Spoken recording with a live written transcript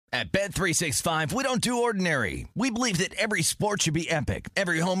At Bet365, we don't do ordinary. We believe that every sport should be epic.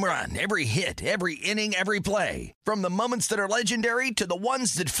 Every home run, every hit, every inning, every play. From the moments that are legendary to the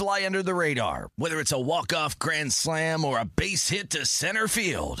ones that fly under the radar. Whether it's a walk-off grand slam or a base hit to center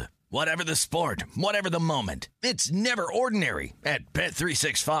field. Whatever the sport, whatever the moment. It's never ordinary at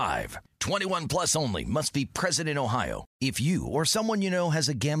Bet365. 21 plus only. Must be present in Ohio. If you or someone you know has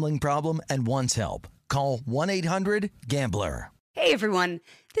a gambling problem and wants help, call 1-800-GAMBLER. Hey everyone,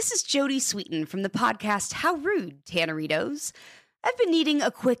 this is Jody Sweeten from the podcast How Rude, Tanneritos. I've been needing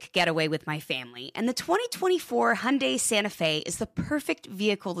a quick getaway with my family, and the 2024 Hyundai Santa Fe is the perfect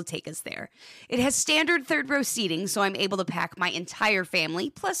vehicle to take us there. It has standard third-row seating, so I'm able to pack my entire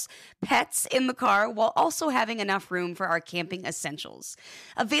family, plus pets, in the car, while also having enough room for our camping essentials.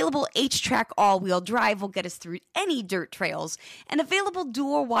 Available H-Track all-wheel drive will get us through any dirt trails, and available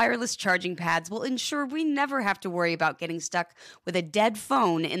dual wireless charging pads will ensure we never have to worry about getting stuck with a dead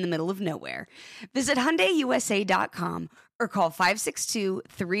phone in the middle of nowhere. Visit HyundaiUSA.com or call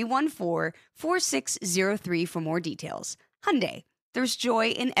 562-314-4603 for more details. Hyundai, there's joy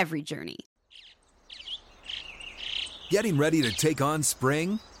in every journey. Getting ready to take on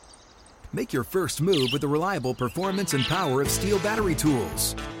spring? Make your first move with the reliable performance and power of Steel battery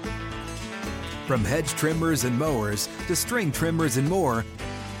tools. From hedge trimmers and mowers to string trimmers and more,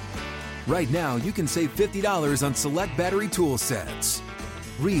 right now you can save $50 on select battery tool sets.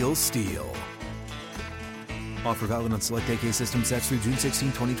 Real Steel. Offer valid on select AK system sets through June 16,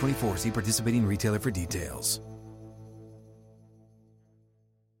 2024. See participating retailer for details.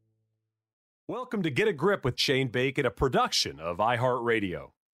 Welcome to Get a Grip with Shane Bacon, a production of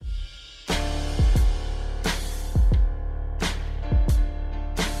iHeartRadio.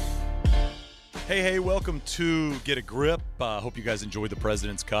 Hey, welcome to Get a Grip. Hope you guys enjoyed the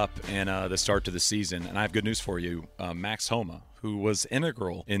President's Cup and the start to the season. And I have good news for you. Max Homa, who was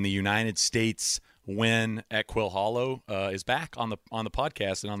integral in the United States win at Quill Hollow, is back on the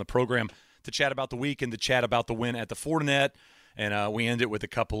podcast and on the program to chat about the week and to chat about the win at the Fortinet. And we end it with a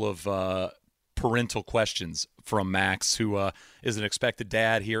couple of parental questions from Max, who is an expected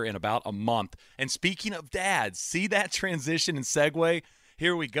dad here in about a month. And speaking of dads, see that transition and segue?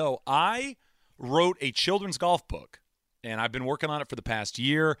 Here we go. I wrote a children's golf book, and I've been working on it for the past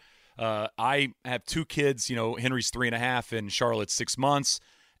year. I have two kids, Henry's 3.5 and Charlotte's 6 months.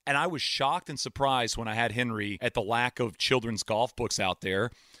 And I was shocked and surprised when I had Henry at the lack of children's golf books out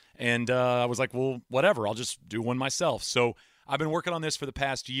there. And I was like, well, whatever, I'll just do one myself. So I've been working on this for the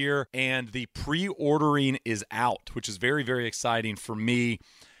past year, and the pre-ordering is out, which is very, very exciting for me.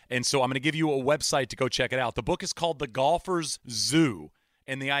 And so I'm going to give you a website to go check it out. The book is called The Golfer's Zoo.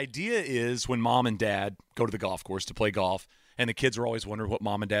 And the idea is when mom and dad go to the golf course to play golf, and the kids are always wondering what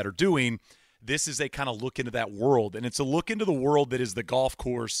mom and dad are doing, this is a kind of look into that world. And it's a look into the world that is the golf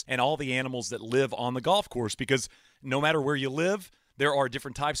course and all the animals that live on the golf course. Because no matter where you live, there are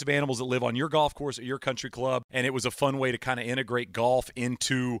different types of animals that live on your golf course or your country club. And it was a fun way to kind of integrate golf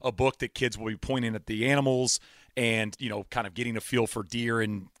into a book that kids will be pointing at the animals and, kind of getting a feel for deer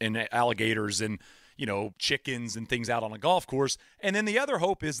and alligators and chickens and things out on a golf course. And then the other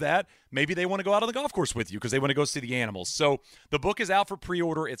hope is that maybe they want to go out on the golf course with you because they want to go see the animals. So the book is out for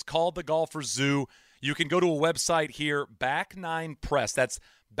pre-order. It's called The Golfer's Zoo. You can go to a website here, Back9 Press. That's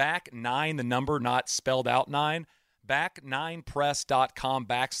Back9, the number, not spelled out 9.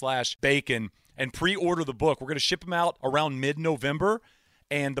 Back9press.com/bacon and pre-order the book. We're going to ship them out around mid-November,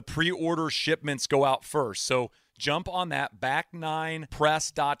 and the pre-order shipments go out first. So jump on that,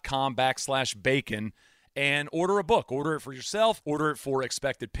 back9press.com/bacon, and order a book. Order it for yourself. Order it for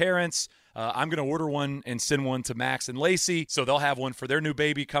expected parents. I'm going to order one and send one to Max and Lacey, so they'll have one for their new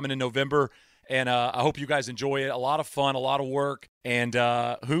baby coming in November. And I hope you guys enjoy it. A lot of fun, a lot of work. And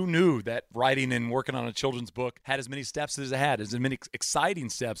who knew that writing and working on a children's book had as many steps as it had, as many exciting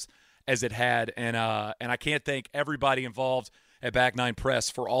steps as it had. And I can't thank everybody involved at Back9 Press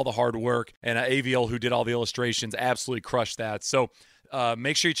for all the hard work. And AVL, who did all the illustrations, absolutely crushed that. So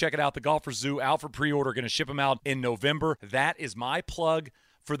make sure you check it out. The Golfer's Zoo, out for pre-order. Going to ship them out in November. That is my plug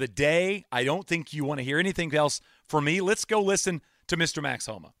for the day. I don't think you want to hear anything else from me. Let's go listen to Mr. Max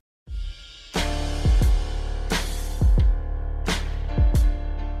Homa.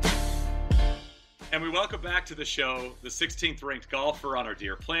 And we welcome back to the show the 16th ranked golfer on our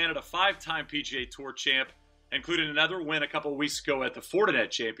dear planet, a 5-time PGA Tour champ, including another win a couple of weeks ago at the Fortinet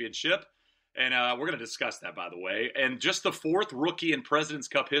Championship. And we're going to discuss that, by the way. And just the 4th rookie in President's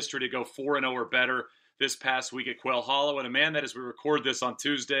Cup history to go 4-0 or better this past week at Quail Hollow. And a man that, as we record this on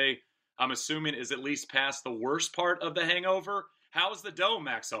Tuesday, I'm assuming is at least past the worst part of the hangover. How's the dome,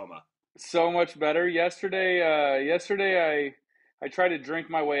 Max Homa? So much better. Yesterday I tried to drink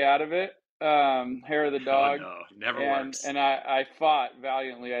my way out of it. Hair of the dog. Oh, no, never works. And I fought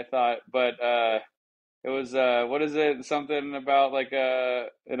valiantly, I thought, but it was what is it? Something about like an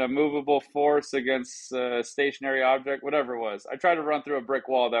immovable force against a stationary object, whatever it was. I tried to run through a brick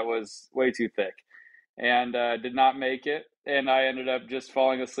wall that was way too thick, and did not make it. And I ended up just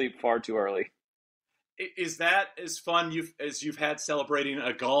falling asleep far too early. Is that as fun as you've had celebrating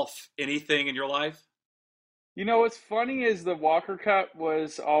a golf anything in your life? You know, what's funny is the Walker Cup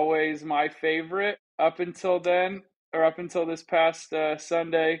was always my favorite up until then, or up until this past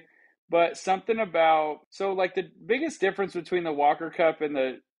Sunday. But something about, so like the biggest difference between the Walker Cup and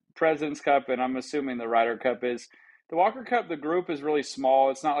the President's Cup, and I'm assuming the Ryder Cup, is the Walker Cup, the group is really small.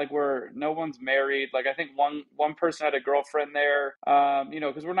 It's not like no one's married. Like I think one person had a girlfriend there,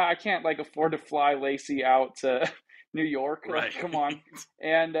 because I can't like afford to fly Lacey out to New York. Right. Like, come on.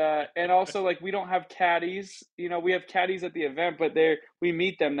 And also like we don't have caddies. We have caddies at the event, but we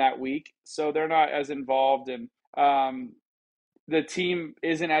meet them that week, so they're not as involved. And the team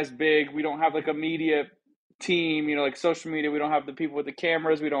isn't as big. We don't have like a media team, like social media. We don't have the people with the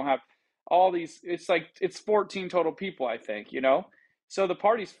cameras. We don't have all these. It's 14 total people, I think, So the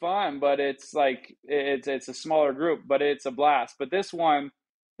party's fun, but it's like it's a smaller group, but it's a blast. But this one,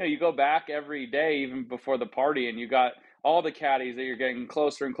 you go back every day, even before the party, and you got all the caddies that you're getting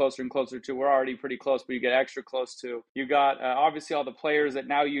closer and closer and closer to. We're already pretty close, but you get extra close to. You got obviously all the players that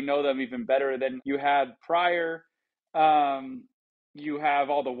now you know them even better than you had prior. You have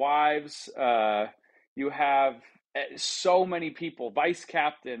all the wives. You have so many people, vice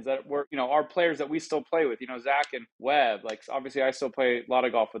captains that were, our players that we still play with, Zach and Webb. Like, obviously, I still play a lot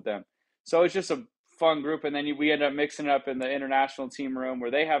of golf with them. So it's just a fun group. And then we end up mixing it up in the international team room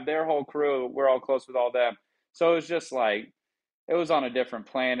where they have their whole crew. We're all close with all them. So it was just like, it was on a different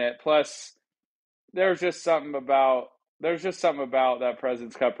planet. Plus, there's just something about that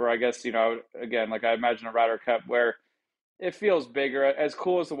President's Cup, or I guess, again, like I imagine a Ryder Cup where it feels bigger. As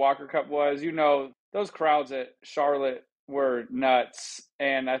cool as the Walker Cup was, those crowds at Charlotte were nuts.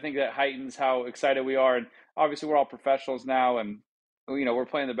 And I think that heightens how excited we are. And obviously we're all professionals now, and, we're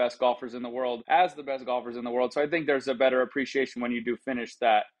playing the best golfers in the world as the best golfers in the world. So I think there's a better appreciation when you do finish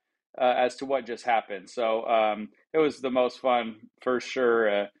that as to what just happened. So it was the most fun for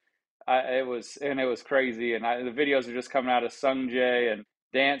sure. It was crazy. And the videos are just coming out of Sung Jae and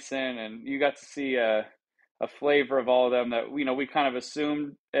dancing, and you got to see a flavor of all of them that we kind of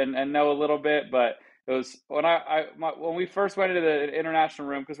assumed and know a little bit. But it was when we first went into the international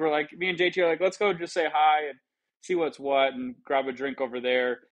room, because we're like, me and JT are like, let's go just say hi and see what's what and grab a drink over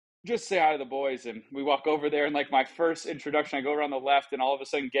there, just say hi to the boys. And we walk over there, and like my first introduction, I go around the left, and all of a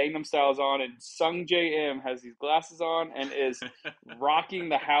sudden Gangnam Style's on, and Sung Jae Im has these glasses on and is rocking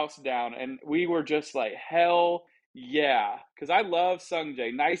the house down. And we were just like, hell yeah, because I love Sung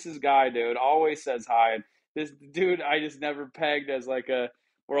Jae, nicest guy, dude, always says hi. And this dude I just never pegged as like a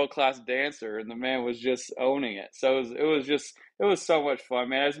world-class dancer, and the man was just owning it. So it was so much fun,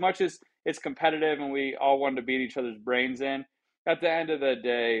 man. As much as it's competitive and we all wanted to beat each other's brains in, at the end of the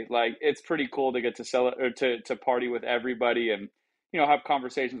day, like, it's pretty cool to get to to party with everybody, and have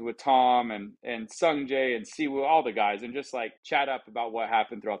conversations with Tom and Sung Jae and Siwoo, all the guys, and just like chat up about what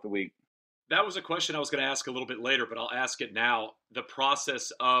happened throughout the week. That was a question I was going to ask a little bit later, but I'll ask it now. The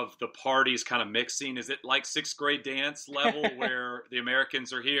process of the parties kind of mixing, is it like sixth grade dance level where the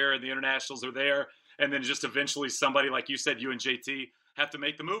Americans are here and the internationals are there, and then just eventually somebody, like you said, you and JT, have to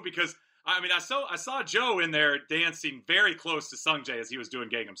make the move? Because, I mean, I saw Joe in there dancing very close to Sung Jae as he was doing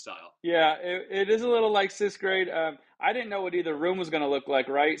Gangnam Style. Yeah, it is a little like sixth grade. I didn't know what either room was going to look like,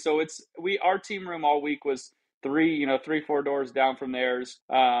 right? So our team room all week was 3-4 doors down from theirs.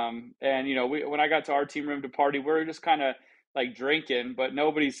 And, when I got to our team room to party, we're just kind of like drinking, but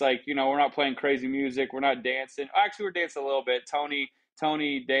nobody's like, we're not playing crazy music. We're not dancing. Actually, we're dancing a little bit. Tony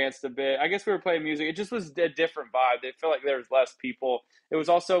danced a bit. I guess we were playing music. It just was a different vibe. It felt like there was less people. It was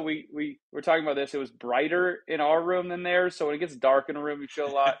also, we were talking about this, it was brighter in our room than theirs. So when it gets dark in a room, you feel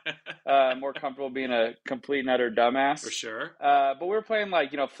a lot more comfortable being a complete and utter dumbass. For sure. But we were playing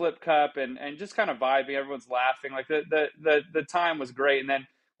like, Flip Cup and just kind of vibing. Everyone's laughing. Like the time was great. And then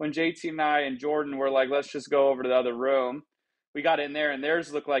when JT and I and Jordan were like, let's just go over to the other room, we got in there, and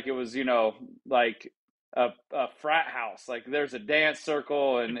theirs looked like it was, like a frat house. Like there's a dance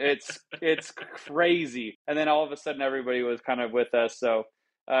circle, and it's crazy. And then all of a sudden everybody was kind of with us. So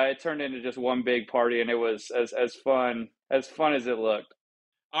it turned into just one big party, and it was as fun as it looked.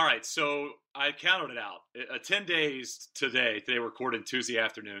 All right. So I counted it out. 10 days today. They recorded Tuesday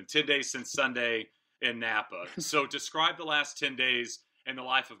afternoon, 10 days since Sunday in Napa. So describe the last 10 days in the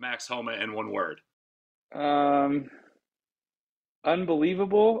life of Max Homa in one word.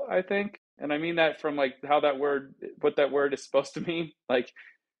 unbelievable, I think. And I mean that from like how that word, what that word is supposed to mean, like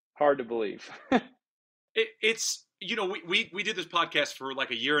hard to believe. It's, we did this podcast for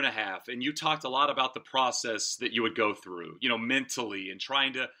like a year and a half, and you talked a lot about the process that you would go through, mentally, and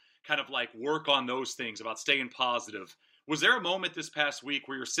trying to kind of like work on those things about staying positive. Was there a moment this past week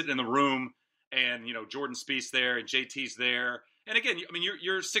where you're sitting in the room and, Jordan Spieth's there and JT's there? And again, I mean,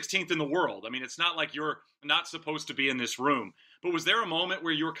 you're 16th in the world. I mean, it's not like you're not supposed to be in this room. But was there a moment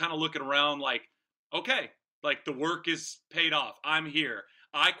where you were kind of looking around like, okay, like the work is paid off. I'm here.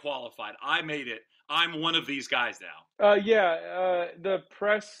 I qualified. I made it. I'm one of these guys now. The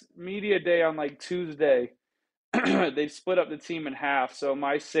press media day on like Tuesday, they split up the team in half. So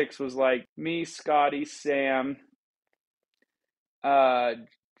my 6 was like me, Scotty, Sam,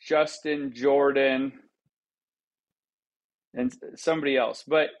 Justin, Jordan, and somebody else.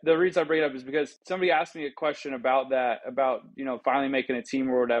 But the reason I bring it up is because somebody asked me a question about that, about, finally making a team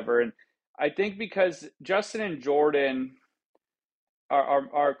or whatever. And I think because Justin and Jordan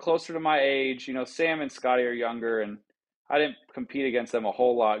are closer to my age, Sam and Scotty are younger, and I didn't compete against them a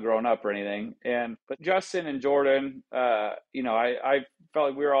whole lot growing up or anything. But Justin and Jordan, I felt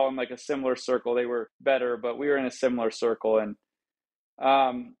like we were all in like a similar circle. They were better, but we were in a similar circle. And,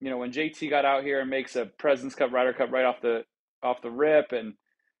 when JT got out here and makes a President's Cup, Ryder Cup right off the rip, and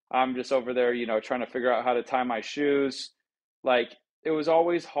I'm just over there, trying to figure out how to tie my shoes. Like, it was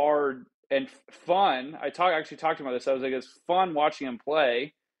always hard and fun. I actually talked to him about this. I was like, it's fun watching him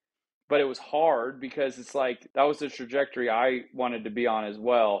play, but it was hard because it's like that was the trajectory I wanted to be on as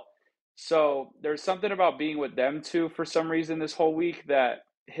well. So there's something about being with them too for some reason this whole week that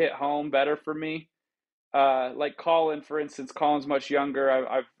hit home better for me. Like Colin, for instance. Colin's much younger.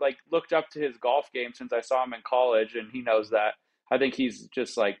 I've like looked up to his golf game since I saw him in college, and he knows that. I think he's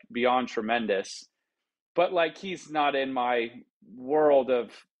just like beyond tremendous. But like he's not in my world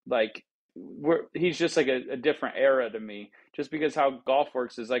of like he's just like a different era to me, just because how golf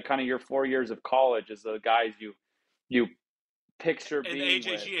works is like kind of your 4 years of college is the guys you picture and being the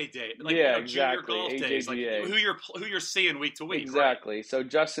AJGA with. Day, like Exactly. junior golf days, like who you're seeing week to week. Exactly. Right? So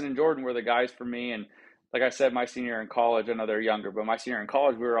Justin and Jordan were the guys for me, and like I said, my senior year in college, I know they're younger, but my senior year in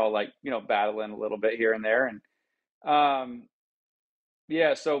college, we were all like battling a little bit here and there, and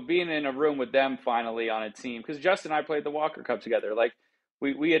so being in a room with them finally on a team, because Justin and I played the Walker Cup together, like.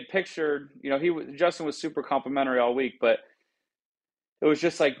 We had pictured, Justin was super complimentary all week, but it was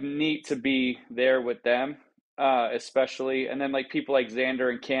just like neat to be there with them, especially. And then like people like Xander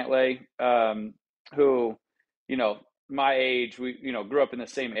and Cantlay, who, my age, we, grew up in the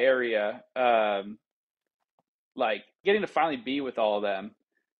same area. Like getting to finally be with all of them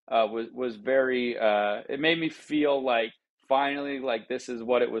was very, it made me feel like finally, like this is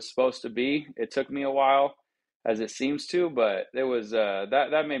what it was supposed to be. It took me a while, as it seems to, but it was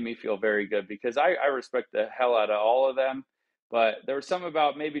that made me feel very good because I respect the hell out of all of them. But there was something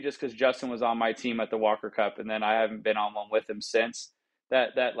about maybe just because Justin was on my team at the Walker Cup, and then I haven't been on one with him since,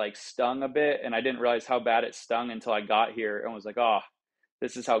 that like stung a bit, and I didn't realize how bad it stung until I got here and was like, oh,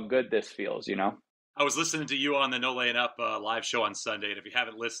 this is how good this feels, I was listening to you on the No Laying Up live show on Sunday, and if you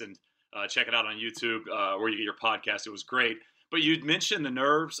haven't listened, check it out on YouTube where you get your podcast. It was great. But you'd mentioned the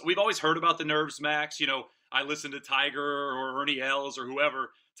nerves. We've always heard about the nerves, Max. I listen to Tiger or Ernie Els or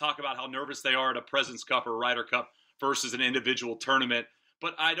whoever talk about how nervous they are at a President's Cup or Ryder Cup versus an individual tournament.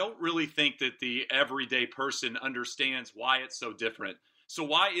 But I don't really think that the everyday person understands why it's so different. So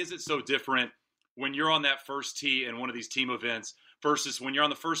why is it so different when you're on that first tee in one of these team events versus when you're on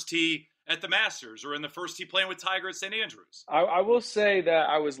the first tee at the Masters or in the first tee playing with Tiger at St. Andrews? I will say that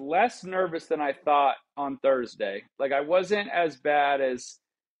I was less nervous than I thought on Thursday. Like I wasn't as bad as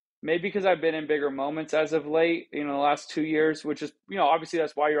maybe because I've been in bigger moments as of late, the last 2 years, which is, obviously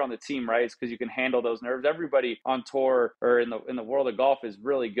that's why you're on the team, right? It's because you can handle those nerves. Everybody on tour or in the world of golf is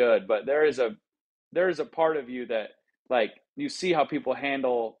really good, but there is a part of you that like you see how people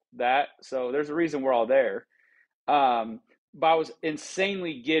handle that. So there's a reason we're all there. But I was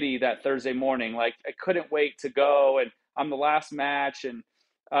insanely giddy that Thursday morning. Like I couldn't wait to go, and I'm the last match, and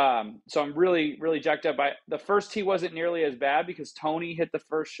so I'm really, really jacked up. The first tee wasn't nearly as bad because Tony hit the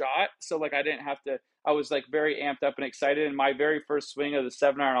first shot. So like I didn't have to, I was like very amped up and excited. And my very first swing of the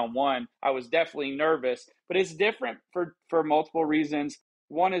 7-iron on 1, I was definitely nervous, but it's different for multiple reasons.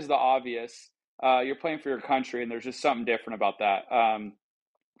 One is the obvious. You're playing for your country, and there's just something different about that.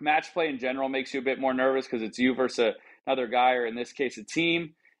 Match play in general makes you a bit more nervous because it's you versus another guy, or in this case, a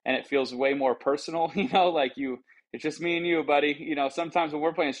team, and it feels way more personal, like it's just me and you, buddy. Sometimes when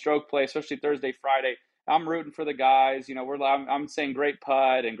we're playing stroke play, especially Thursday, Friday, I'm rooting for the guys. I'm saying great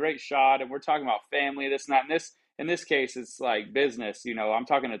putt and great shot, and we're talking about family, this and that. And in this case, it's like business. I'm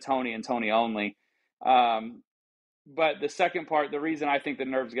talking to Tony and Tony only. But the second part, the reason I think the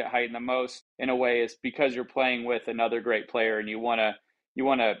nerves get heightened the most in a way is because you're playing with another great player and you want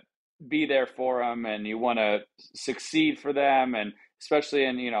to be there for them and you want to succeed for them. And especially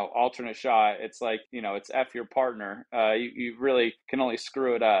in, alternate shot, it's like, it's F your partner. You really can only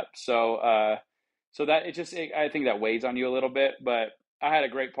screw it up. So that I think that weighs on you a little bit, but I had a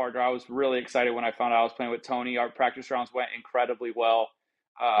great partner. I was really excited when I found out I was playing with Tony. Our practice rounds went incredibly well.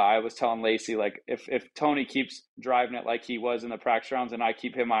 I was telling Lacey, like, if Tony keeps driving it like he was in the practice rounds and I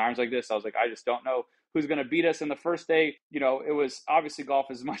keep hitting my arms like this, I was like, I just don't know who's going to beat us. And the first day, it was obviously golf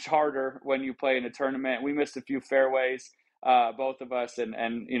is much harder when you play in a tournament. We missed a few fairways, both of us,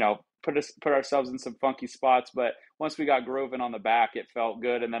 and put ourselves in some funky spots. But once we got grooving on the back, it felt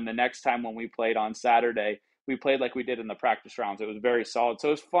good. And then the next time when we played on Saturday, we played like we did in the practice rounds. It was very solid. So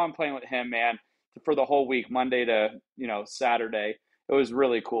it was fun playing with him, man, for the whole week, Monday to, Saturday. It was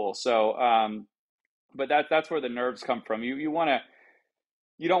really cool. So, but that's where the nerves come from. You don't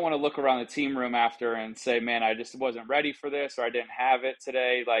want to look around the team room after and say, man, I just wasn't ready for this, or I didn't have it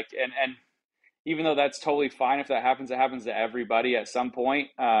today. Like, and even though that's totally fine, if that happens, it happens to everybody at some point.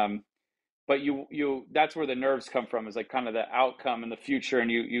 But that's where the nerves come from, is like kind of the outcome in the future.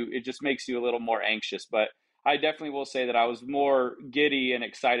 And it just makes you a little more anxious. But I definitely will say that I was more giddy and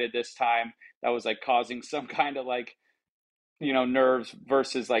excited this time. That was like causing some kind of like, nerves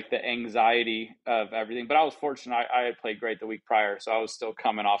versus like the anxiety of everything. But I was fortunate. I had played great the week prior, so I was still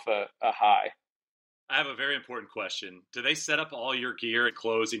coming off a high. I have a very important question. Do they set up all your gear and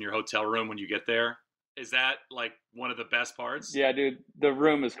clothes in your hotel room when you get there? Is that like one of the best parts? Yeah, dude, the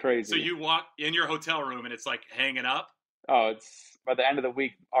room is crazy. So you walk in your hotel room and it's like hanging up? Oh, it's by the end of the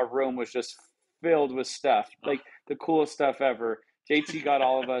week, our room was just filled with stuff, like the coolest stuff ever. JT got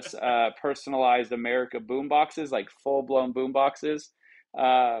all of us personalized America boom boxes, like full blown boom boxes.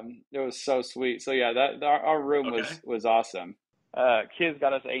 It was so sweet. So yeah, our room was awesome. Kids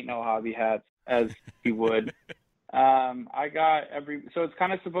got us Ain't No Hobby hats, as he would. I got so it's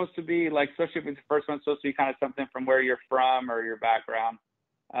kind of supposed to be like, especially if it's the first one, it's supposed to be kind of something from where you're from or your background.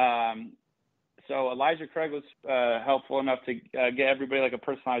 So Elijah Craig was helpful enough to get everybody like a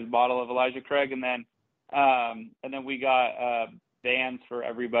personalized bottle of Elijah Craig, and then we got bands for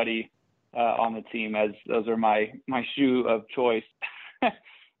everybody on the team, as those are my shoe of choice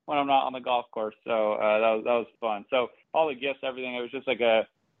when I'm not on the golf course. So that was fun. So all the gifts, everything, it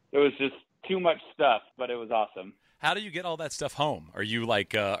was just too much stuff, but it was awesome. How do you get all that stuff home? Are you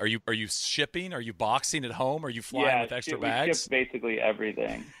like are you shipping? Are you boxing at home? Are you flying with extra bags? We ship basically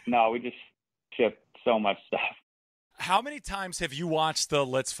everything. No, we just ship so much stuff. How many times have you watched the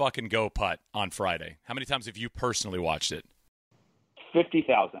Let's Fucking Go putt on Friday? How many times have you personally watched it?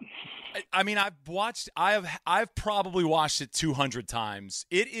 50,000. I mean, I've probably watched it 200 times.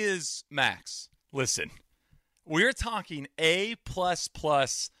 It is, Max, listen, we're talking A++,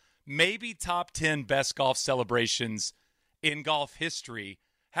 maybe top 10 best golf celebrations in golf history.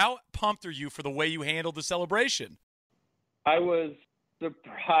 How pumped are you for the way you handled the celebration? I was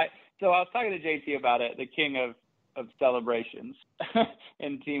surprised. So I was talking to JT about it, the king of celebrations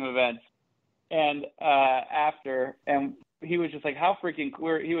in team events. And after, and he was just like, how freaking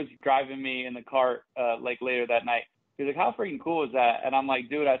cool. He was driving me in the cart like later that night. He was like, how freaking cool is that? And I'm like,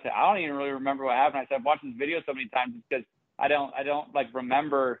 dude, I said, I don't even really remember what happened. I said, I've watched this video so many times because I don't like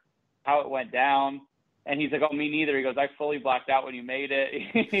remember how it went down. And he's like, oh, me neither. He goes, I fully blacked out when you made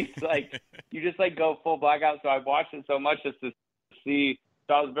it. He's like, you just like go full blackout. So I watched it so much just to see.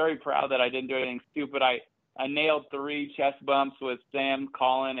 So I was very proud that I didn't do anything stupid. I nailed 3 chest bumps with Sam,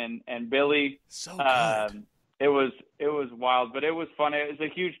 Colin, and Billy. So good. It was wild, but it was fun. It was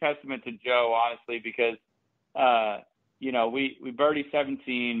a huge testament to Joe, honestly, because we birdied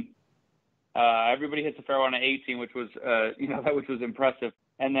 17. Everybody hits a fair one at 18, which was which was impressive.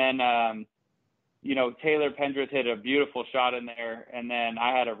 And then Taylor Pendrith hit a beautiful shot in there, and then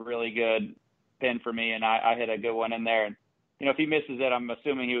I had a really good pin for me, and I hit a good one in there. And if he misses it, I'm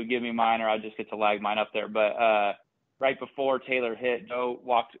assuming he would give me mine, or I'd just get to lag mine up there. But right before Taylor hit, Joe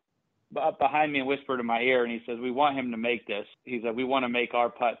walked up behind me and whispered in my ear, and he says, we want him to make this. He said, we want to make our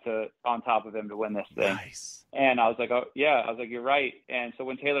putt on top of him to win this thing. Nice. And I was like, oh, yeah. I was like, you're right. And so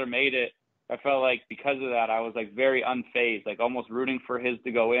when Taylor made it, I felt like because of that, I was like very unfazed, like almost rooting for his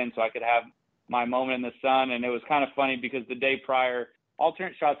to go in so I could have my moment in the sun. And it was kind of funny because the day prior,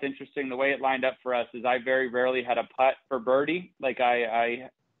 alternate shot's interesting. The way it lined up for us is I very rarely had a putt for birdie. Like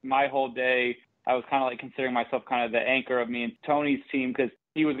my whole day, I was kind of like considering myself kind of the anchor of me and Tony's team, because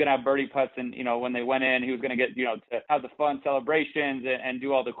he was going to have birdie putts, and when they went in, he was going to get to have the fun celebrations and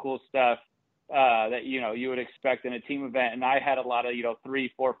do all the cool stuff. that, you would expect in a team event. And I had a lot of, 3-4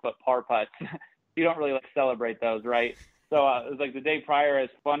 foot par putts. You don't really celebrate those, right? So it was like the day prior, as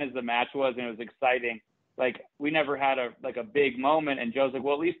fun as the match was and it was exciting, like we never had a big moment. And Joe's like,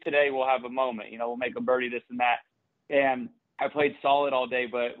 well, at least today we'll have a moment, we'll make a birdie, this and that. And I played solid all day,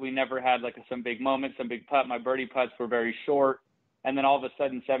 but we never had some big moment, some big putt. My birdie putts were very short. And then all of a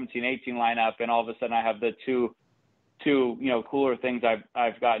sudden 17, 18 line up, and all of a sudden I have the two cooler things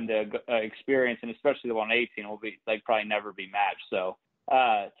I've gotten to experience, and especially the one 18 will be probably never be matched. So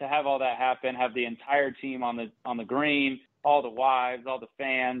to have all that happen, have the entire team on the green, all the wives, all the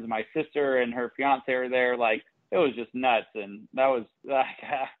fans, my sister and her fiance are there, it was just nuts. And that was that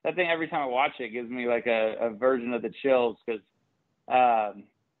thing, every time I watch it gives me a version of the chills, because I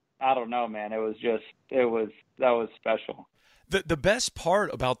don't know, man, that was special. The best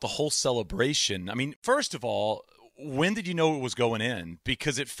part about the whole celebration, I mean, first of all, when did you know it was going in?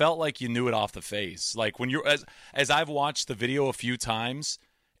 Because it felt like you knew it off the face. Like when you're, as I've watched the video a few times,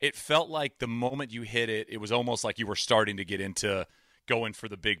 it felt like the moment you hit it, it was almost like you were starting to get into going for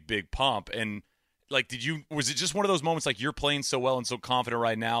the big pump. And was it just one of those moments like you're playing so well and so confident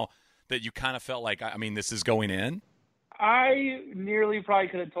right now that you kind of felt like, this is going in? I nearly probably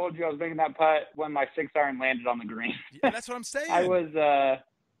could have told you I was making that putt when my 6-iron landed on the green. Yeah, that's what I'm saying. I was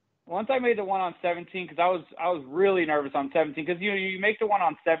once I made the one on 17, because I was really nervous on 17, because you make the one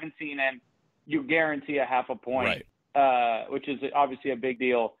on 17 and you guarantee a half a point, right. Which is obviously a big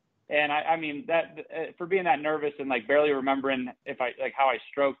deal. And I mean that for being that nervous and barely remembering how I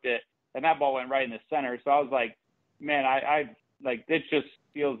stroked it, and that ball went right in the center. So I was like, man, this just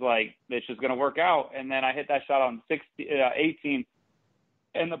feels like it's just going to work out. And then I hit that shot on 18,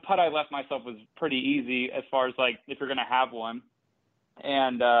 and the putt I left myself was pretty easy as far as if you're going to have one.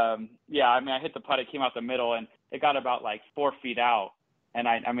 And I hit the putt, it came out the middle, and it got about 4 feet out. And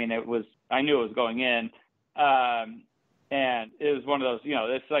I knew it was going in. And it was one of those,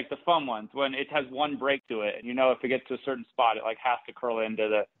 it's the fun ones when it has one break to it, and if it gets to a certain spot, it has to curl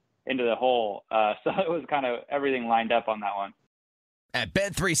into the hole. So it was kind of everything lined up on that one. At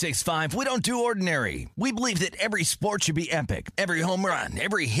Bet365, we don't do ordinary. We believe that every sport should be epic. Every home run,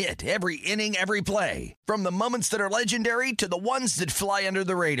 every hit, every inning, every play. From the moments that are legendary to the ones that fly under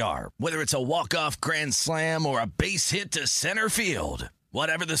the radar. Whether it's a walk-off grand slam or a base hit to center field.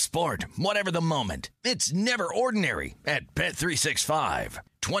 Whatever the sport, whatever the moment. It's never ordinary at Bet365.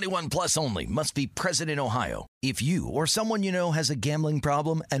 21 plus only. Must be present in Ohio. If you or someone you know has a gambling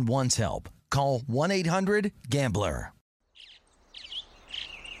problem and wants help, call 1-800-GAMBLER.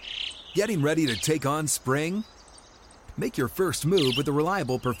 Getting ready to take on spring? Make your first move with the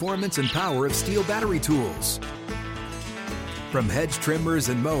reliable performance and power of Steel battery tools. From hedge trimmers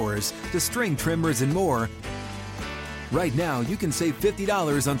and mowers to string trimmers and more, right now you can save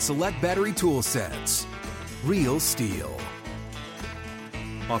 $50 on select battery tool sets. Real Steel.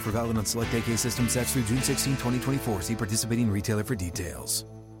 Offer valid on select AK system sets through June 16, 2024. See participating retailer for details.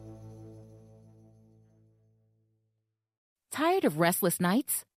 Tired of restless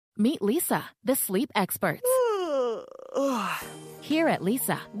nights? Meet Leesa, the sleep experts. Here at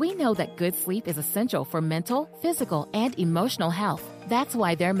Leesa, we know that good sleep is essential for mental, physical, and emotional health. That's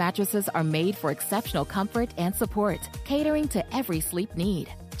why their mattresses are made for exceptional comfort and support, catering to every sleep need.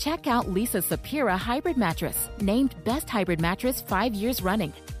 Check out Leesa's Sapira Hybrid Mattress, named Best Hybrid Mattress 5 years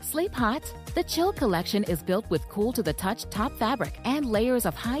running. Sleep hot? The Chill Collection is built with cool-to-the-touch top fabric and layers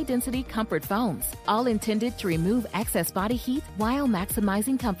of high-density comfort foams, all intended to remove excess body heat while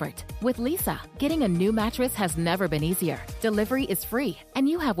maximizing comfort. With Leesa, getting a new mattress has never been easier. Delivery is free, and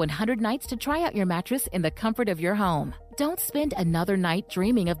you have 100 nights to try out your mattress in the comfort of your home. Don't spend another night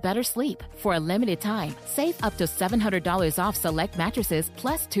dreaming of better sleep. For a limited time, save up to $700 off select mattresses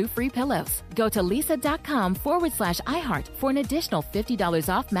plus 2 free pillows. Go to leesa.com/iHeart for an additional $50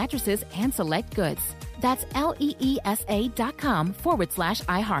 off mattresses and select goods. That's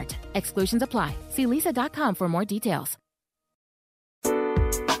LEESA.com/iHeart. Exclusions apply. See leesa.com for more details.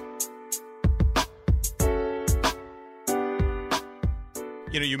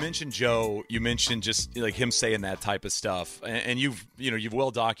 You mentioned Joe. You mentioned just him saying that type of stuff, and you've well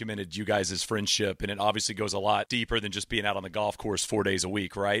documented you guys' friendship, and it obviously goes a lot deeper than just being out on the golf course 4 days a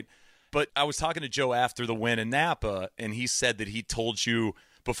week, right? But I was talking to Joe after the win in Napa, and he said that he told you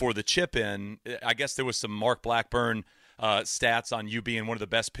before the chip-in. I guess there was some Mark Blackburn stats on you being one of the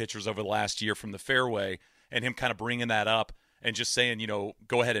best pitchers over the last year from the fairway, and him kind of bringing that up and just saying,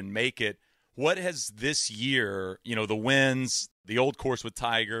 go ahead and make it. What has this year, the wins, the old course with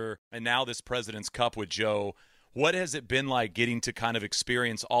Tiger, and now this President's Cup with Joe, what has it been like getting to kind of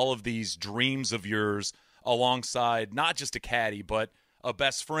experience all of these dreams of yours alongside not just a caddy, but a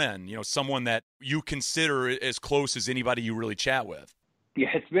best friend, someone that you consider as close as anybody you really chat with. Yeah,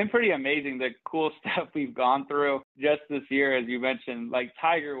 it's been pretty amazing, the cool stuff we've gone through just this year, as you mentioned. Like,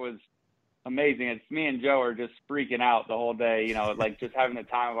 Tiger was amazing. It's me and Joe are just freaking out the whole day, like just having the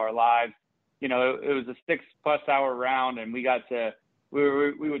time of our lives. It was a 6+ hour round, and we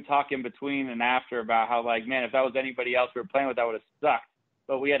would talk in between and after about how, like, man, if that was anybody else we were playing with, that would have sucked.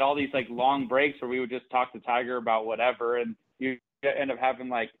 But we had all these like long breaks where we would just talk to Tiger about whatever, and you end up having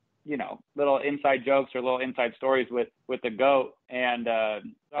like, little inside jokes or little inside stories with the GOAT. And that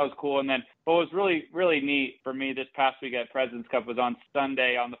was cool. And then what was really, really neat for me this past week at President's Cup was on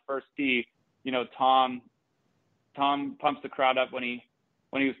Sunday on the first tee. Tom pumps the crowd up when he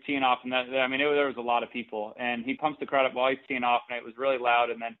was teeing off. And there was a lot of people, and he pumps the crowd up while he's teeing off, and it was really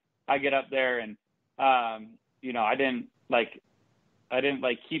loud. And then I get up there and, I didn't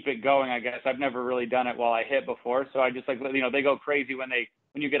keep it going, I guess. I've never really done it while I hit before. So I just they go crazy when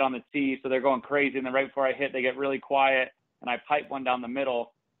you get on the tee. So they're going crazy. And then right before I hit, they get really quiet, and I pipe one down the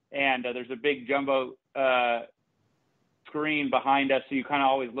middle, and there's a big jumbo screen behind us. So you kind of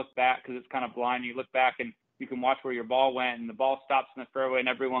always look back because it's kind of blind. You look back and you can watch where your ball went, and the ball stops in the fairway, and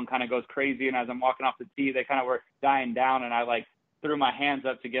everyone kind of goes crazy. And as I'm walking off the tee, they kind of were dying down, and I threw my hands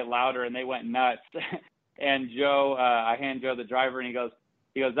up to get louder, and they went nuts. And Joe, I hand Joe the driver, and he goes,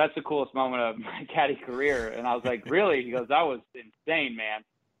 that's the coolest moment of my caddy career. And I was like, really? He goes, that was insane, man.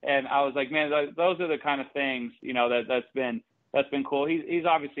 And I was like, man, those are the kind of things, that's been cool. He's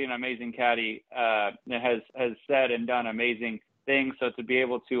obviously an amazing caddy, that has said and done amazing things. So to be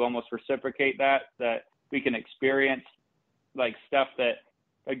able to almost reciprocate that we can experience like stuff that,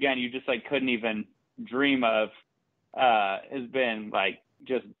 again, you just like couldn't even dream of, has been like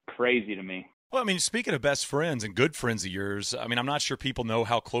just crazy to me. Well, speaking of best friends and good friends of yours, I'm not sure people know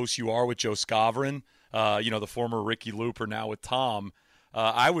how close you are with Joe Skovron, the former Ricky Looper, now with Tom.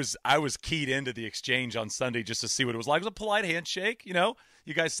 I was keyed into the exchange on Sunday just to see what it was like. It was a polite handshake,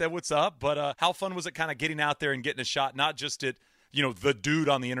 you guys said what's up, but how fun was it kind of getting out there and getting a shot, not just at, the dude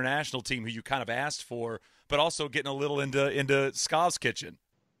on the international team who you kind of asked for, but also getting a little into Skov's kitchen?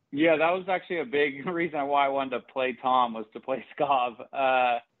 Yeah, that was actually a big reason why I wanted to play Tom, was to play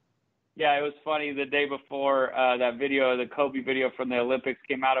Skov. Yeah, it was funny. The day before that video, the Kobe video from the Olympics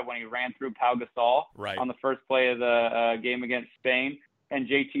came out of when he ran through Pau Gasol on the first play of the game against Spain. And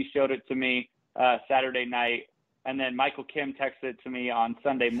JT showed it to me Saturday night. And then Michael Kim texted it to me on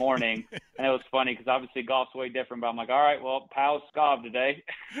Sunday morning. And it was funny because obviously golf's way different. But I'm like, all right, well, Pau's Skov today.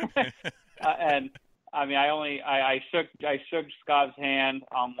 And I shook Skov's hand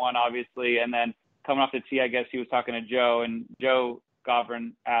on one, obviously. And then coming off the tee, I guess he was talking to Joe. And Joe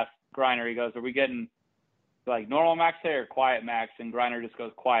Skovron asked Griner, he goes, are we getting like normal max today or quiet max? And Griner just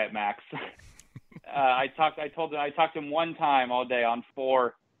goes, quiet max. I talked to him one time all day on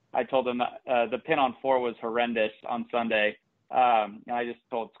 4. I told him the pin on 4 was horrendous on Sunday. And I just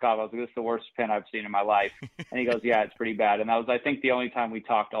told Scott, I was like, this is the worst pin I've seen in my life. And he goes, yeah, it's pretty bad. And that was, I think, the only time we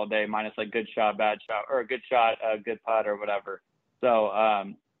talked all day, minus like good shot, bad shot, or a good shot, good putt or whatever. So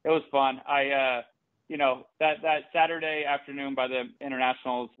it was fun. That Saturday afternoon by the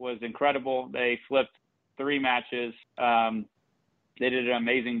internationals was incredible. They flipped 3 matches. They did an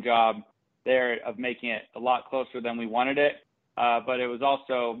amazing job there of making it a lot closer than we wanted it. But it was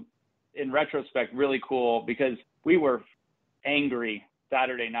also, in retrospect, really cool because we were angry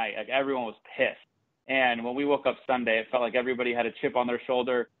Saturday night. Like, everyone was pissed. And when we woke up Sunday, it felt like everybody had a chip on their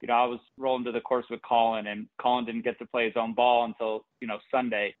shoulder. I was rolling to the course with Colin, and Colin didn't get to play his own ball until,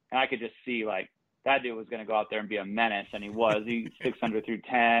 Sunday. And I could just see, like, that dude was going to go out there and be a menace, and he was. He's 600 through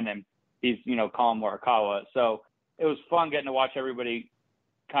 10, and he's, Colin Morikawa. So it was fun getting to watch everybody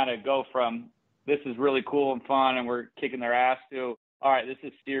kind of go from this is really cool and fun and we're kicking their ass to, all right, this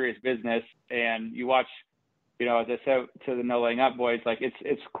is serious business. And you watch, as I said to the No Laying Up boys, like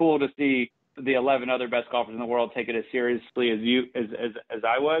it's cool to see the 11 other best golfers in the world take it as seriously as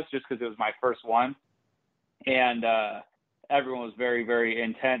I was, just because it was my first one. And everyone was very, very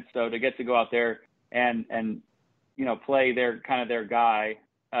intense. So to get to go out there and play their guy,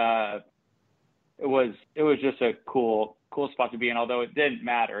 it was just a cool spot to be in, although it didn't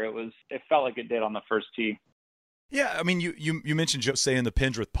matter. It felt like it did on the first tee. Yeah, you mentioned Joe saying the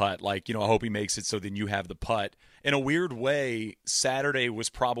Pendrith putt, like, I hope he makes it so then you have the putt. In a weird way, Saturday was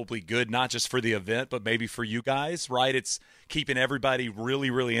probably good, not just for the event, but maybe for you guys, right? It's keeping everybody really,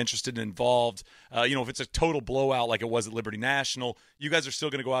 really interested and involved. If it's a total blowout like it was at Liberty National, you guys are still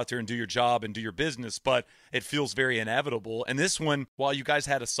going to go out there and do your job and do your business, but it feels very inevitable. And this one, while you guys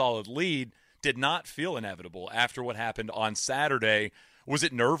had a solid lead, did not feel inevitable after what happened on Saturday. Was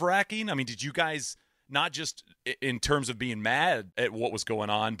it nerve-wracking? Did you guys not just in terms of being mad at what was going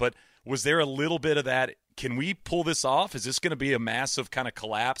on, but was there a little bit of that? Can we pull this off? Is this going to be a massive kind of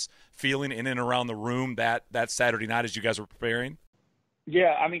collapse feeling in and around the room that Saturday night as you guys were preparing?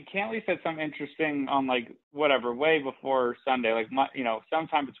 Yeah, I mean, Cantley said something interesting on way before Sunday,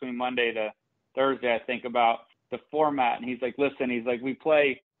 sometime between Monday to Thursday, I think, about the format. And he's like, listen, we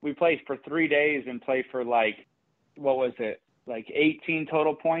play for 3 days and play for 18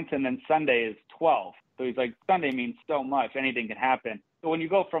 total points, and then Sunday is 12. So he's like, Sunday means so much, anything can happen. So when you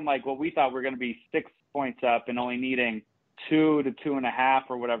go from what we thought were going to be 6 points up and only needing 2 to 2.5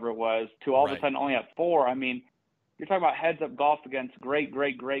 or whatever it was, to all of a sudden only at 4, I mean, you're talking about heads-up golf against great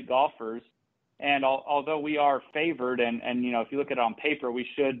golfers. And although we are favored, and if you look at it on paper, we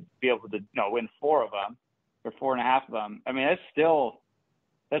should be able to win 4 of them or 4.5 of them. I mean, that's still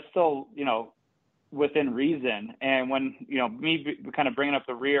within reason. And when me kind of bringing up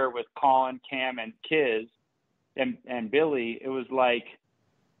the rear with Colin, Cam, and Kiz and Billy, it was like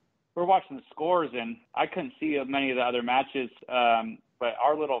we're watching the scores, and I couldn't see many of the other matches. But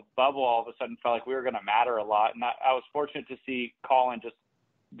our little bubble all of a sudden felt like we were going to matter a lot. And I was fortunate to see Colin just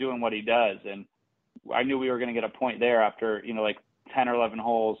doing what he does. And I knew we were going to get a point there after, 10 or 11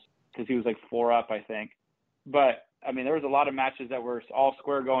 holes, because he was 4 up, I think. But, I mean, there was a lot of matches that were all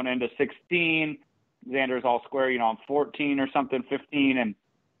square going into 16. Xander's all square, on 14 or something, 15. And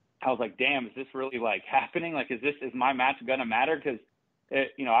I was like, damn, is this really happening? Is my match going to matter? Because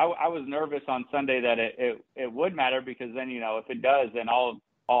I was nervous on Sunday that it would matter, because then, if it does, then all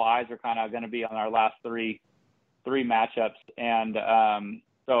eyes are kind of going to be on our last three matchups. And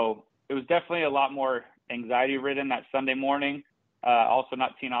so it was definitely a lot more anxiety ridden that Sunday morning. Also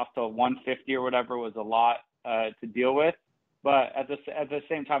not teeing off till 150 or whatever was a lot to deal with. But at the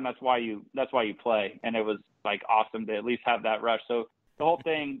same time, that's why you play. And it was awesome to at least have that rush. So the whole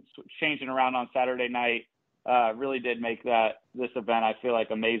thing changing around on Saturday night really did make this event, I feel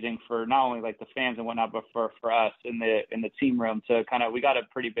amazing for not only the fans and whatnot, but for us in the team room to we got a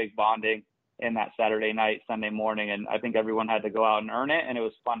pretty big bonding in that Saturday night, Sunday morning. And I think everyone had to go out and earn it. And it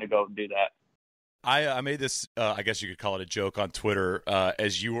was fun to go do that. I made this, I guess you could call it a joke on Twitter,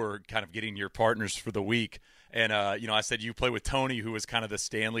 as you were kind of getting your partners for the week. And, I said you play with Tony, who is kind of the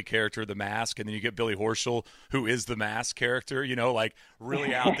Stanley character, the Mask, and then you get Billy Horschel, who is the Mask character,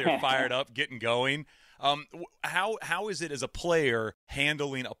 really out there, fired up, getting going. How is it as a player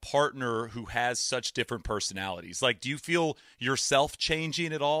handling a partner who has such different personalities? Do you feel yourself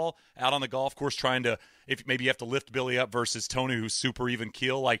changing at all out on the golf course, trying to, if maybe you have to lift Billy up versus Tony, who's super even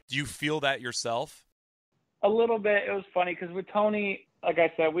keel? Do you feel that yourself? A little bit. It was funny because with Tony, like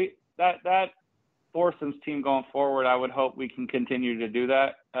I said, that foursomes team going forward, I would hope we can continue to do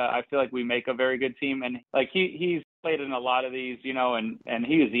that. I feel like we make a very good team, and he's played in a lot of these, and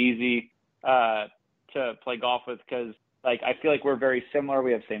he is easy to play golf with, because I feel like we're very similar.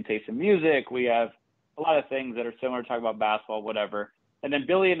 We have the same taste in music. We have a lot of things that are similar, talk about basketball, whatever. And then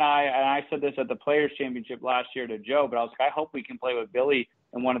Billy and I said this at the Players Championship last year to Joe, but I was like, I hope we can play with Billy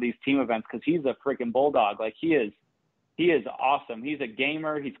in one of these team events, because he's a freaking bulldog. He is awesome. He's a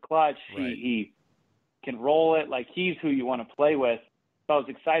gamer. He's clutch. Right. He can roll it. He's who you want to play with. So I was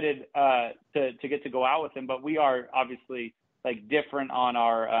excited to get to go out with him, but we are obviously different on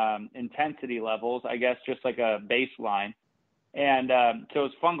our intensity levels, I guess, just a baseline. And so it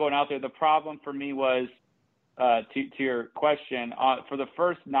was fun going out there. The problem for me was, to your question, for the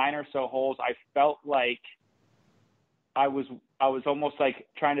first 9 or so holes, I felt like I was almost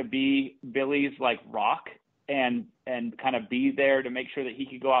trying to be Billy's rock and kind of be there to make sure that he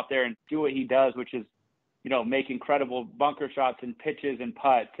could go out there and do what he does, which is, make incredible bunker shots and pitches and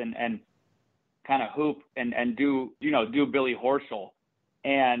putts and kind of hoop and do Billy Horschel.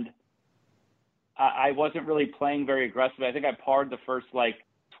 And I wasn't really playing very aggressively. I think I parred the first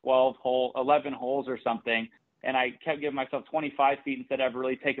 11 holes or something. And I kept giving myself 25 feet instead of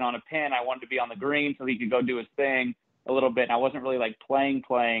really taking on a pin. I wanted to be on the green so he could go do his thing a little bit. And I wasn't really playing.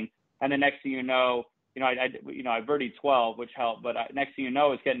 And the next thing I birdied 12, which helped. But next thing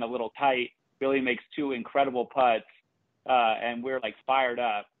it's getting a little tight. Billy makes 2 incredible putts, and we're fired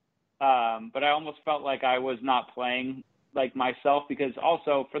up. But I almost felt like I was not playing myself, because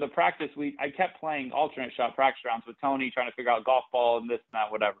also for the practice, I kept playing alternate shot practice rounds with Tony, trying to figure out golf ball and this and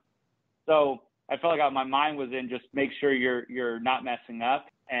that, whatever. So I felt like my mind was in just make sure you're not messing up.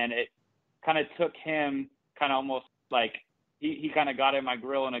 And it kind of took him kind of almost he kind of got in my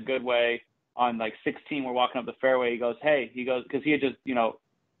grill in a good way on 16. We're walking up the fairway. He goes, because he had just,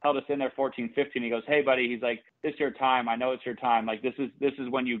 held us in there 14, 15. He goes, hey, buddy, he's like, this is your time. I know it's your time. This is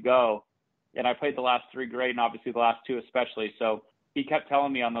when you go. And I played the last 3 great, and obviously the last 2 especially. So he kept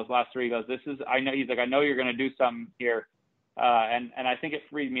telling me on those last three, he goes, he's like, I know you're going to do something here. And I think it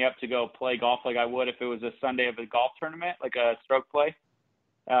freed me up to go play golf like I would if it was a Sunday of a golf tournament, like a stroke play.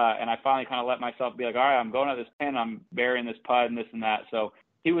 And I finally kind of let myself be like, all right, I'm going to this pin, I'm burying this putt and this and that. So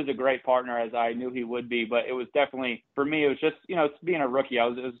he was a great partner, as I knew he would be, but it was definitely, for me, it was just, it's being a rookie. It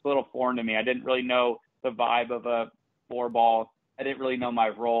was a little foreign to me. I didn't really know the vibe of a 4-ball. I didn't really know my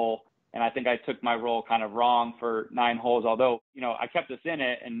role. And I think I took my role kind of wrong for 9 holes, although, I kept us in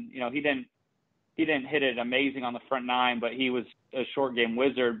it, and, he didn't hit it amazing on the front 9, but he was a short game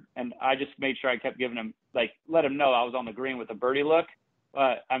wizard. And I just made sure I kept giving him, let him know I was on the green with a birdie look.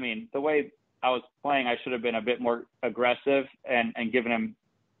 But I mean, the way I was playing, I should have been a bit more aggressive and given him,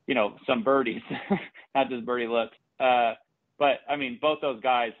 some birdies, not just birdie looks. But I mean, both those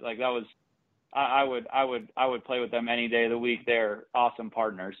guys, that was, I would play with them any day of the week. They're awesome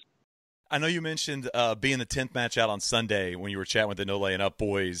partners. I know you mentioned being the 10th match out on Sunday when you were chatting with the No Laying Up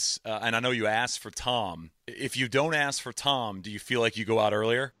boys, and I know you asked for Tom. If you don't ask for Tom, do you feel like you go out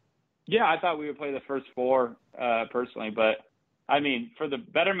earlier? Yeah, I thought we would play the first 4 personally, but I mean, for the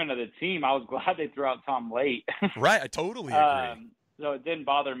betterment of the team, I was glad they threw out Tom late. Right, I totally agree. So it didn't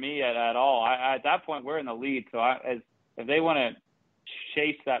bother me at all. At that point, we're in the lead, so if they want to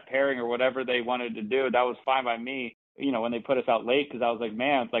chase that pairing or whatever they wanted to do, that was fine by me. When they put us out late, because I was like,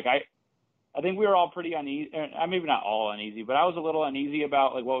 man, it's like I think we were all pretty uneasy. Maybe not all uneasy, but I was a little uneasy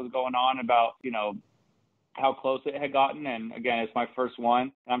about what was going on, about how close it had gotten. And again, it's my first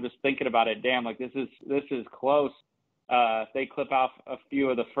one. I'm just thinking about it. Damn, this is close. If they clip off a few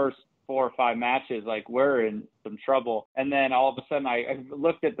of the first 4 or 5 matches, we're in some trouble. And then all of a sudden, I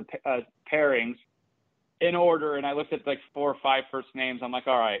looked at the pairings in order, and I looked at 4 or 5 first names. I'm like,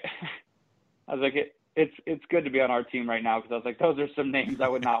 all right. I was like, it's good to be on our team right now, because I was like, those are some names I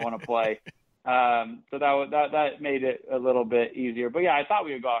would not want to play. So that made it a little bit easier. But yeah, I thought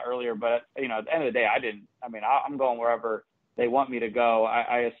we would go out earlier, but at the end of the day, I didn't. I mean, I'm going wherever they want me to go.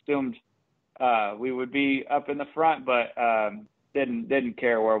 I assumed we would be up in the front, but didn't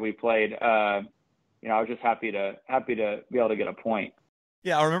care where we played. I was just happy to be able to get a point.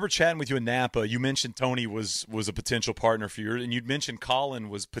 Yeah, I remember chatting with you in Napa. You mentioned Tony was a potential partner for you, and you'd mentioned Colin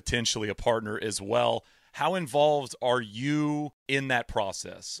was potentially a partner as well. How involved are you in that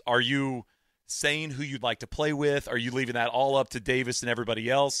process? Are you saying who you'd like to play with? Are you leaving that all up to Davis and everybody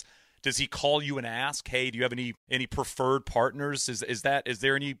else? Does he call you and ask, hey, do you have any preferred partners? Is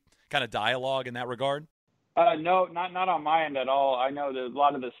there any kind of dialogue in that regard? No, not on my end at all. I know that a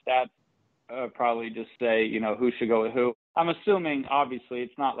lot of the stats probably just say, who should go with who. I'm assuming, obviously,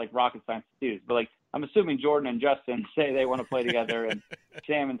 it's not like rocket science to do, but I'm assuming Jordan and Justin say they want to play together, and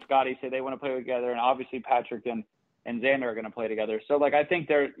Sam and Scotty say they want to play together, and obviously Patrick and Xander are going to play together. So I think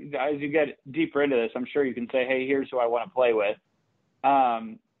as you get deeper into this, I'm sure you can say, hey, here's who I want to play with.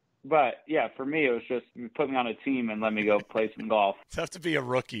 But yeah, for me, it was just put me on a team and let me go play some golf. It's tough to be a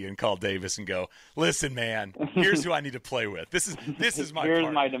rookie and call Davis and go, listen, man, here's who I need to play with. This is my here's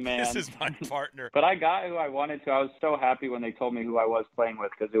partner. My demand. This is my partner. But I got who I wanted to. I was so happy when they told me who I was playing with,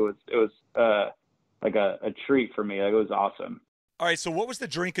 because it was like a treat for me. It was awesome. All right, so what was the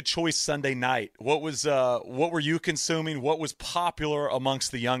drink of choice Sunday night? What were you consuming? What was popular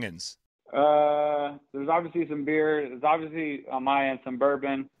amongst the youngins? There's obviously some beer. There's obviously on my end some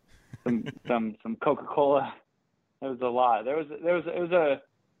bourbon. some Coca-Cola. There was a lot. It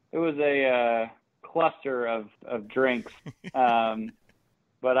was a cluster of drinks.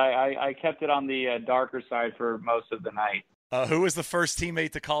 But I kept it on the darker side for most of the night. Who was the first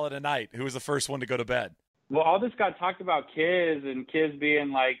teammate to call it a night? Who was the first one to go to bed? Well, all this got talked about Kiz, and Kiz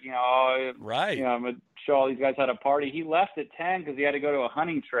being like, right. I'm going to show all these guys how to party. He left at 10 because he had to go to a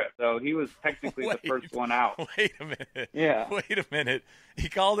hunting trip. So he was technically the first one out. Wait a minute. Yeah. Wait a minute. He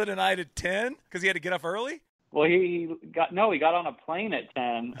called it a night at 10 because he had to get up early? Well, he got on a plane at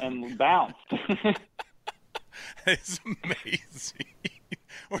 10 and bounced. It's amazing.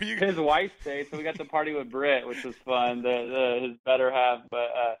 His wife stayed, so we got to party with Britt, which was fun. His better half, but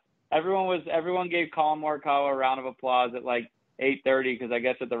everyone gave Colin Morikawa a round of applause at 8:30 because I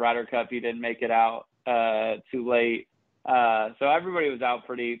guess at the Ryder Cup he didn't make it out too late. So everybody was out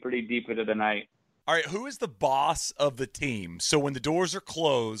pretty deep into the night. All right, who is the boss of the team? So when the doors are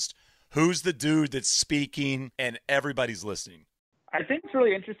closed, who's the dude that's speaking and everybody's listening? I think it's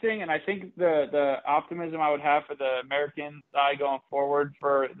really interesting, and I think the optimism I would have for the American side going forward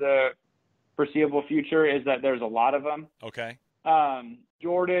for the foreseeable future is that there's a lot of them. Okay.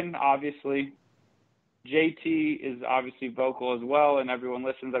 Jordan, obviously. JT is obviously vocal as well, and everyone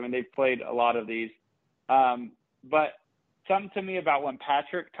listens. I mean, they've played a lot of these. But something to me about when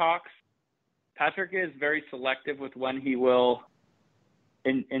Patrick talks, Patrick is very selective with when he will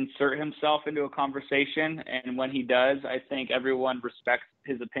insert himself into a conversation. And when he does, I think everyone respects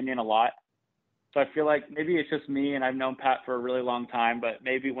his opinion a lot. So I feel like maybe it's just me, and I've known Pat for a really long time, but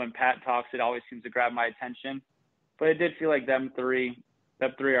maybe when Pat talks, it always seems to grab my attention. But it did feel like them three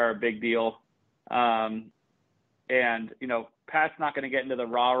are a big deal. And, Pat's not going to get into the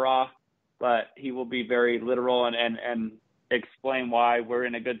rah-rah, but he will be very literal and explain why we're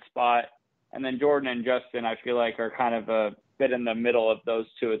in a good spot. And then Jordan and Justin, I feel like, are kind of a bit in the middle of those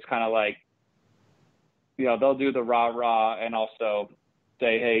two. It's kind of like, they'll do the rah-rah and also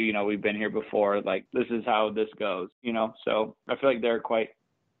say, hey, we've been here before. Like, this is how this goes, So I feel like they're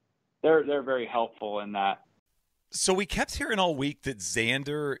very helpful in that. So we kept hearing all week that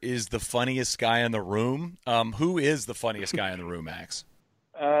Xander is the funniest guy in the room. Who is the funniest guy in the room, Max?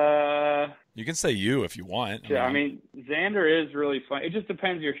 You can say you if you want. Yeah, Xander is really funny. It just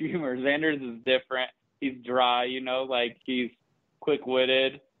depends your humor. Xander's is different. He's dry, he's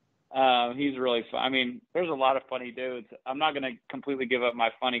quick-witted. He's really fun. There's a lot of funny dudes. I'm not going to completely give up my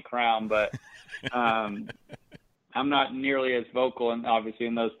funny crown, but I'm not nearly as vocal and obviously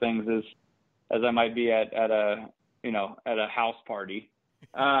in those things as I might be at a house party.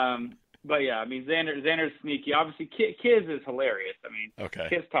 But yeah, Xander's sneaky. Obviously, Kiz is hilarious. Okay.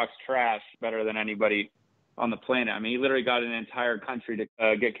 Kiz talks trash better than anybody on the planet. He literally got an entire country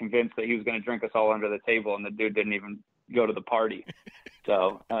to get convinced that he was going to drink us all under the table, and the dude didn't even go to the party.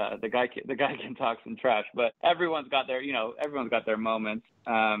 So the guy can talk some trash, but everyone's got their moments,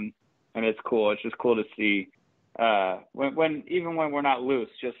 and it's cool. It's just cool to see when we're not loose,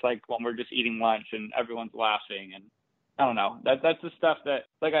 just like when we're just eating lunch and everyone's laughing. And I don't know, that's the stuff that,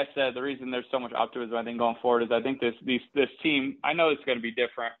 like I said, the reason there's so much optimism I think going forward is I think this team, I know it's going to be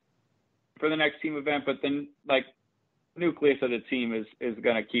different for the next team event, but then nucleus of the team is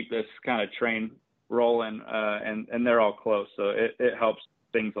going to keep this kind of train rolling, and they're all close, so it helps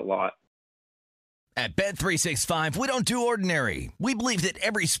things a lot. At Bet365, we don't do ordinary. We believe that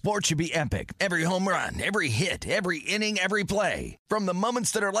every sport should be epic. Every home run, every hit, every inning, every play. From the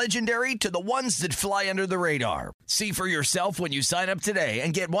moments that are legendary to the ones that fly under the radar. See for yourself when you sign up today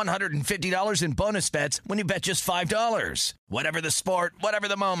and get $150 in bonus bets when you bet just $5. Whatever the sport, whatever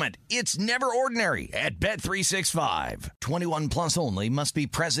the moment, it's never ordinary at Bet365. 21 plus only. Must be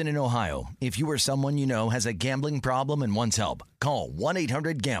present in Ohio. If you or someone you know has a gambling problem and wants help, call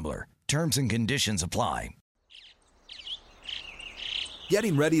 1-800-GAMBLER. Terms and conditions apply.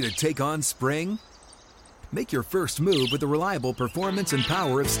 Getting ready to take on spring? Make your first move with the reliable performance and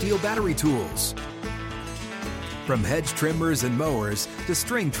power of Steel battery tools. From hedge trimmers and mowers to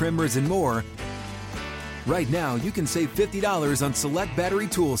string trimmers and more, right now you can save $50 on select battery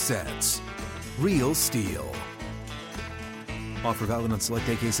tool sets. Real Steel. Offer valid on select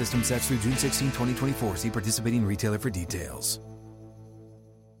AK system sets through June 16, 2024. See participating retailer for details.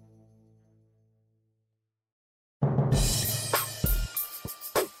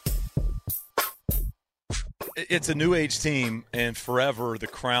 It's a new age team, and forever the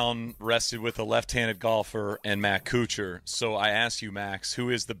crown rested with a left-handed golfer and Matt Kuchar. So I ask you, Max, who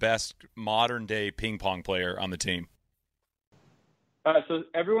is the best modern-day ping pong player on the team? So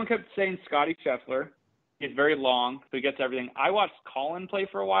everyone kept saying Scotty Scheffler. He's very long, so he gets everything. I watched Colin play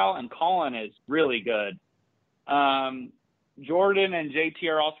for a while, and Colin is really good. Jordan and JT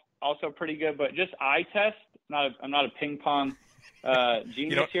are also pretty good, but just eye test. I'm not a ping pong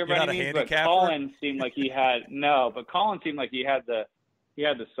genius here by any means, but Colin seemed like he had the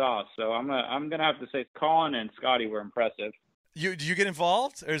sauce. So I'm gonna have to say Colin and Scotty were impressive. Do you get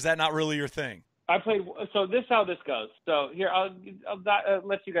involved, or is that not really your thing? I played. So this is how this goes. So here I'll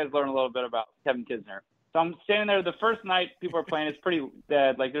let you guys learn a little bit about Kevin Kisner. So I'm standing there the first night. People are playing. It's pretty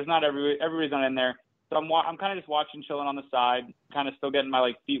dead. Like there's not everybody's not in there. So I'm kind of just watching, chilling on the side, kind of still getting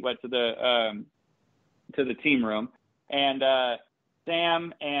my feet wet to the team room. And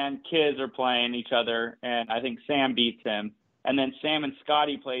Sam and Kiz are playing each other, and I think Sam beats him. And then Sam and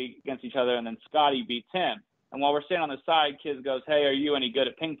Scotty play against each other, and then Scotty beats him. And while we're standing on the side, Kiz goes, "Hey, are you any good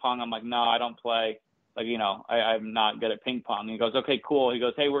at ping pong?" I'm like, "No, I don't play. I'm not good at ping pong." And he goes, "Okay, cool." He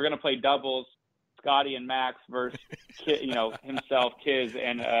goes, "Hey, we're gonna play doubles, Scotty and Max versus himself, Kiz,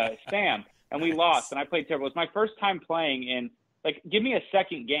 and Sam." And we lost, and I played terrible. It was my first time playing in give me a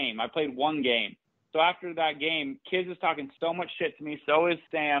second game. I played one game. So after that game, Kiz is talking so much shit to me. So is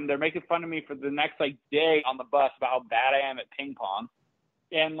Sam. They're making fun of me for the next day on the bus about how bad I am at ping pong.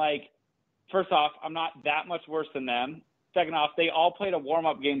 And first off, I'm not that much worse than them. Second off, they all played a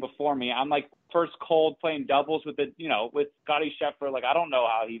warm-up game before me. I'm first cold playing doubles with with Scotty Scheffler. I don't know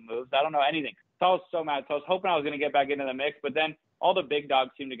how he moves. I don't know anything. So I was so mad. So I was hoping I was going to get back into the mix, but then all the big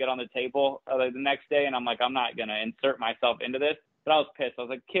dogs seemed to get on the table the next day, and I'm I'm not going to insert myself into this. But I was pissed. I was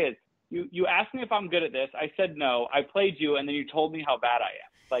like, kids, you asked me if I'm good at this. I said no. I played you, and then you told me how bad I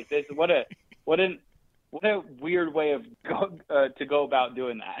am. Like this, what a weird way of to go about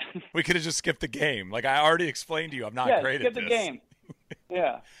doing that. We could have just skipped the game. Like I already explained to you, I'm not great at this. Skip the game.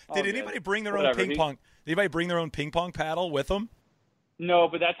 Yeah. Did anybody bring their own ping pong? Did anybody bring their own ping pong paddle with them? No,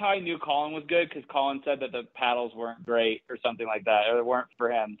 but that's how I knew Colin was good, because Colin said that the paddles weren't great or something like that, or they weren't for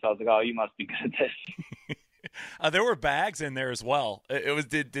him. So I was like, oh, you must be good at this. There were bags in there as well. It was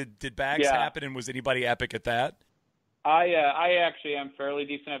did bags happen, and was anybody epic at that? I actually am fairly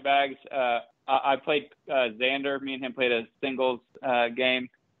decent at bags. I played Xander. Me and him played a singles game,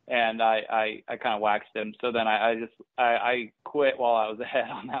 and I kind of waxed him. So then I quit while I was ahead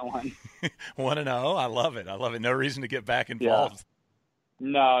on that one. 1-0. I love it. No reason to get back involved. Yeah.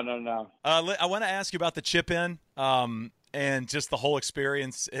 No. I want to ask you about the chip in and just the whole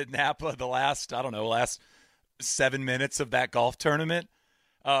experience at Napa. The last 7 minutes of that golf tournament.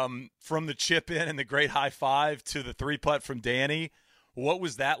 From the chip in and the great high five to the 3-putt from Danny. What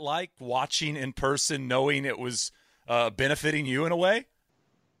was that like, watching in person, knowing it was benefiting you in a way?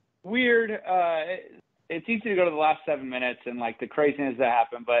 Weird. It's easy to go to the last 7 minutes and like the craziness that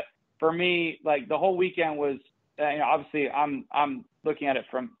happened. But for me, like the whole weekend was, obviously I'm looking at it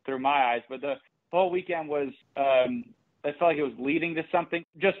through my eyes, but the whole weekend was, I felt like it was leading to something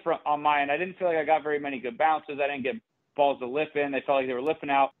just on my end. I didn't feel like I got very many good bounces. I didn't get balls to lip in. They felt like they were lipping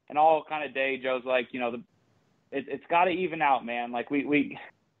out, and all kind of day Joe's like, it's got to even out, man. Like we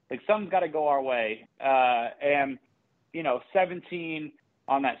like something's got to go our way. And 17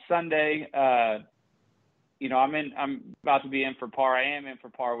 on that Sunday, I'm about to be in for par. I am in for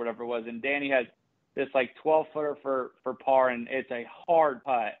par, whatever it was. And Danny has this like 12-footer for par, and it's a hard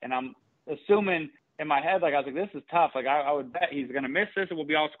putt. And I'm assuming in my head, like I was like, this is tough. Like I would bet he's going to miss this, and we'll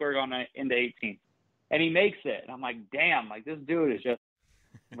be all squared on into 18. And he makes it. And I'm like, damn, like this dude is just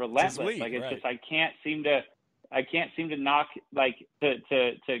relentless. It's just, I can't seem to knock, like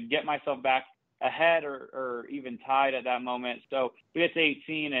to get myself back ahead or even tied at that moment. So we get to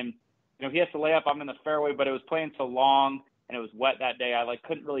 18, and he has to lay up. I'm in the fairway, but it was playing so long and it was wet that day. I like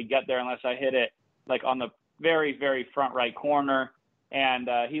couldn't really get there unless I hit it like on the very, very front right corner. And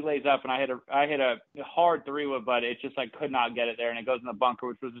he lays up, and I hit a hard 3-wood, but it just, I could not get it there, and it goes in the bunker,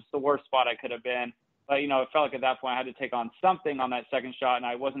 which was just the worst spot I could have been. But, it felt like at that point I had to take on something on that second shot, and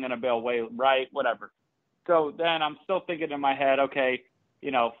I wasn't going to bail way right, whatever. So then I'm still thinking in my head, okay,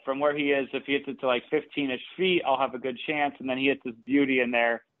 from where he is, if he hits it to like 15-ish feet, I'll have a good chance. And then he hits this beauty in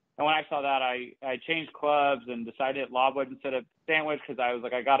there. And when I saw that, I changed clubs and decided to hit lobwood instead of sandwich, because I was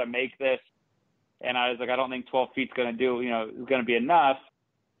like, I got to make this. And I was like, I don't think 12 feet's going to going to be enough.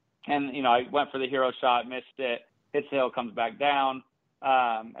 And, I went for the hero shot, missed it, hits the hill, comes back down.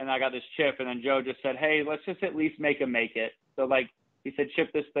 And I got this chip, and then Joe just said, hey, let's just at least make him make it. So like he said,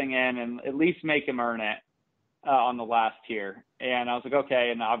 chip this thing in and at least make him earn it on the last tier. And I was like,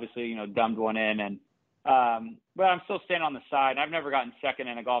 okay. And obviously, dumbed one in, and but I'm still standing on the side. I've never gotten second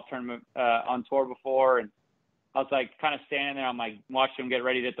in a golf tournament on tour before. And I was like kind of standing there. I'm like watching him get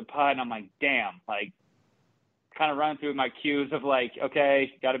ready to hit the putt, and I'm like, damn, like kind of running through my cues of like,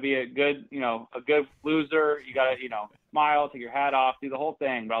 okay, got to be a good loser. You got to, smile, take your hat off, do the whole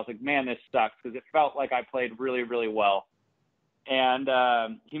thing. But I was like, man, this sucks, because it felt like I played really, really well. And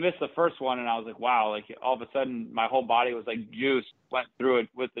he missed the first one, and I was like, wow, like all of a sudden my whole body was like juiced, went through it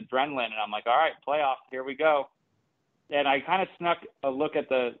with adrenaline. And I'm like, all right, playoff, here we go. And I kind of snuck a look at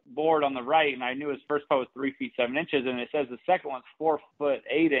the board on the right, and I knew his first putt was 3 feet 7 inches, and it says the second one's 4 foot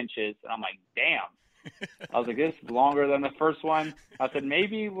 8 inches. And I'm like, damn. I was like, this is longer than the first one. I said,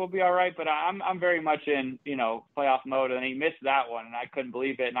 maybe we'll be all right, but I'm very much in, playoff mode. And he missed that one, and I couldn't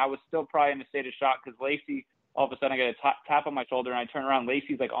believe it. And I was still probably in a state of shock, because Lacey, all of a sudden I get a tap on my shoulder, and I turn around.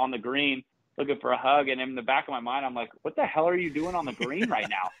 Lacey's like on the green looking for a hug. And in the back of my mind, I'm like, what the hell are you doing on the green right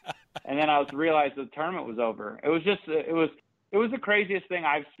now? And then I realized the tournament was over. It was just, it was the craziest thing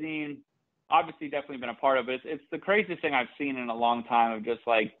I've seen. Obviously, definitely been a part of it. It's the craziest thing I've seen in a long time, of just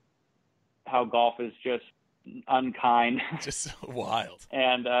like how golf is just unkind, just so wild.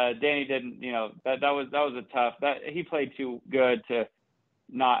 And Danny didn't, that was a tough. That he played too good to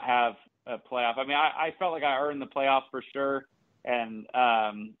not have a playoff. I mean, I felt like I earned the playoff for sure. And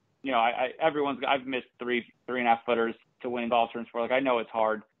I've missed 3.5 footers to win golf tournaments for. Like, I know it's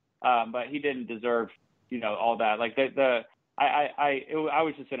hard, but he didn't deserve, all that. Like I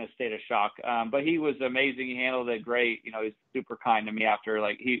was just in a state of shock. But he was amazing. He handled it great. He's super kind to me after.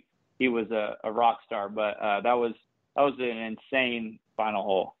 Like he was a rock star. But that was an insane final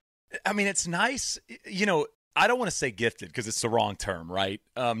hole. I mean, it's nice, I don't want to say gifted because it's the wrong term, right?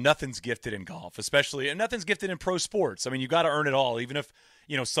 Nothing's gifted in golf, especially, and nothing's gifted in pro sports. I mean, you got to earn it all. Even if,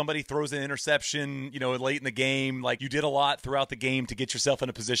 somebody throws an interception, late in the game, like you did a lot throughout the game to get yourself in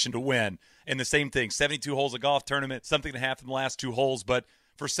a position to win. And the same thing, 72 holes of golf tournament, something that happened the last 2 holes, but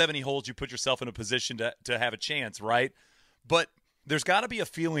for 70 holes, you put yourself in a position to have a chance, right? But there's got to be a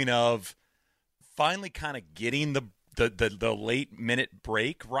feeling of finally kind of getting the late minute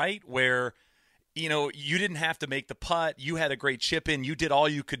break, right? Where you didn't have to make the putt. You had a great chip in. You did all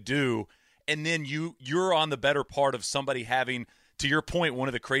you could do. And then you're on the better part of somebody having, to your point, one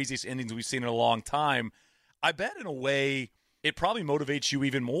of the craziest endings we've seen in a long time. I bet in a way it probably motivates you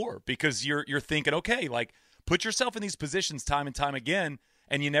even more because you're thinking, okay, like put yourself in these positions time and time again,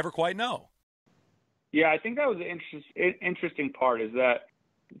 and you never quite know. Yeah, I think that was the interesting part is that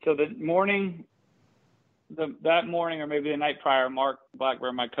so the morning, that morning or maybe the night prior, Mark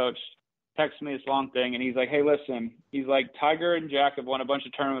Blackburn, my coach, texted me this long thing, and he's like, hey, listen, he's like, Tiger and Jack have won a bunch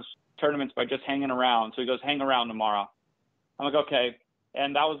of tournaments by just hanging around. So he goes, hang around tomorrow. I'm like, okay.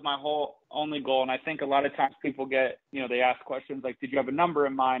 And that was my whole only goal. And I think a lot of times people get, they ask questions like, did you have a number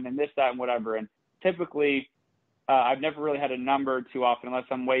in mind and this, that, and whatever. And typically I've never really had a number too often unless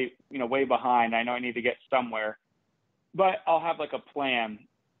I'm way behind. I know I need to get somewhere. But I'll have like a plan,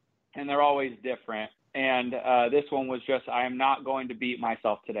 and they're always different. And this one was just, I am not going to beat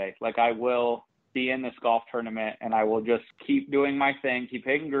myself today. Like I will be in this golf tournament, and I will just keep doing my thing, keep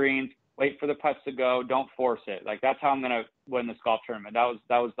hitting greens, wait for the putts to go, don't force it. Like that's how I'm going to win this golf tournament. That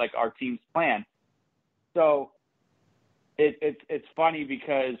was like our team's plan. So it's funny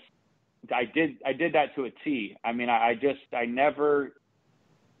because I did that to a T. I mean, I never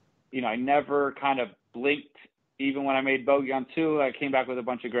kind of blinked. Even when I made bogey on 2, I came back with a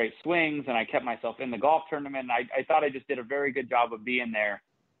bunch of great swings, and I kept myself in the golf tournament. And I thought I just did a very good job of being there.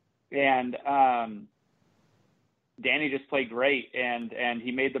 And Danny just played great, and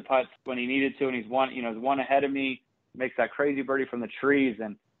he made the putts when he needed to, and he's one ahead of me, makes that crazy birdie from the trees.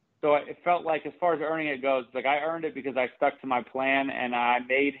 And so it felt like, as far as earning it goes, like I earned it because I stuck to my plan, and I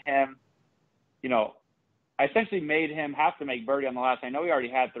made him, I essentially made him have to make birdie on the last. I know he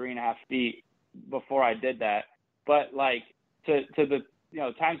already had 3.5 feet before I did that. But like to the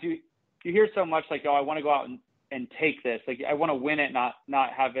times you hear so much like, oh, I want to go out and take this, like I want to win it, not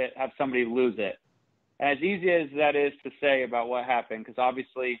have somebody lose it. And as easy as that is to say about what happened, because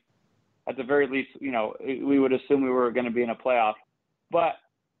obviously at the very least we would assume we were going to be in a playoff. But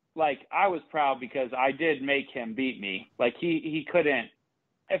like I was proud because I did make him beat me. Like he couldn't.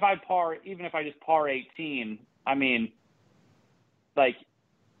 If I just par 18, I mean, like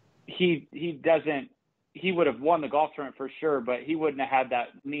he would have won the golf tournament for sure, but he wouldn't have had that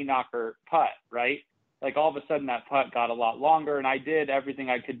knee knocker putt, right? Like all of a sudden that putt got a lot longer, and I did everything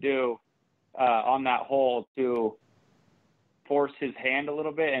I could do on that hole to force his hand a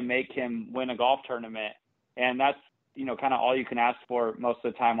little bit and make him win a golf tournament. And that's, kind of all you can ask for most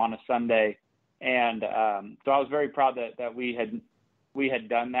of the time on a Sunday. And so I was very proud that we had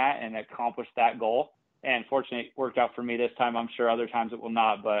done that and accomplished that goal. And fortunately it worked out for me this time. I'm sure other times it will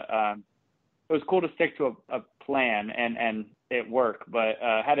not, but it was cool to stick to a plan and it worked. But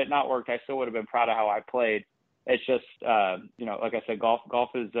had it not worked, I still would have been proud of how I played. It's just, like I said, golf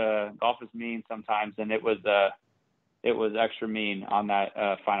is mean sometimes, and it was extra mean on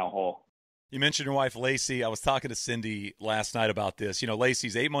that final hole. You mentioned your wife, Lacey. I was talking to Cindy last night about this.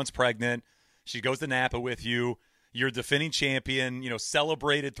 Lacey's 8 months pregnant. She goes to Napa with you. You're a defending champion,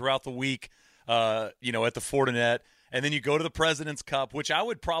 celebrated throughout the week, at the Fortinet. And then you go to the President's Cup, which I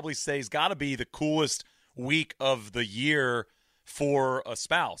would probably say has got to be the coolest week of the year for a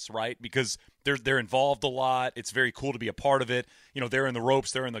spouse, right? Because they're involved a lot. It's very cool to be a part of it. They're in the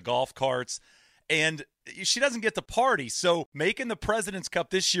ropes, they're in the golf carts. And she doesn't get to party. So making the President's Cup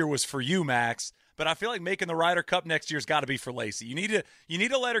this year was for you, Max. But I feel like making the Ryder Cup next year has got to be for Lacey. You need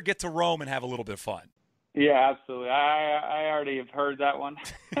to let her get to Rome and have a little bit of fun. Yeah, absolutely. I already have heard that one.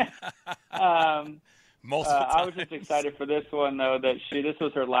 Multiple times. I was just excited for this one, though, that this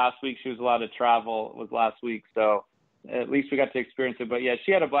was her last week. She was allowed to travel. It was last week, so at least we got to experience it. But, yeah,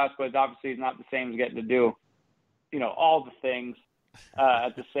 she had a blast, but obviously it's not the same as getting to do, all the things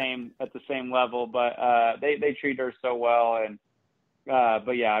at the same level. But they treat her so well. And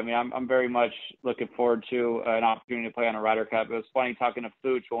but, yeah, I mean, I'm very much looking forward to an opportunity to play on a Ryder Cup. It was funny talking to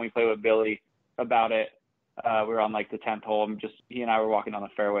Fooch when we played with Billy about it. We were on like the 10th hole, and he and I were walking on the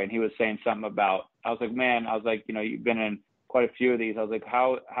fairway, and he was saying something about, I was like, man, you've been in quite a few of these. I was like,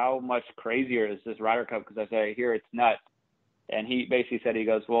 how much crazier is this Ryder Cup? Because I said, I hear it's nuts. And he basically said, he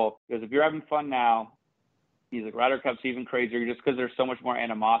goes, if you're having fun now, he's like, Ryder Cup's even crazier just because there's so much more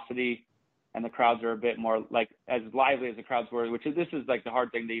animosity and the crowds are a bit more like as lively as the crowds were, this is like the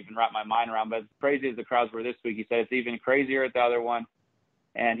hard thing to even wrap my mind around. But as crazy as the crowds were this week, he said it's even crazier at the other one.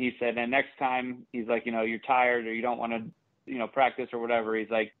 And he said, and next time, he's like, you're tired or you don't want to, practice or whatever. He's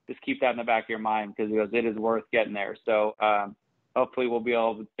like, just keep that in the back of your mind, because he goes, it is worth getting there. So hopefully we'll be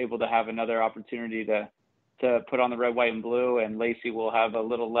able to have another opportunity to put on the red, white, and blue, and Lacey will have a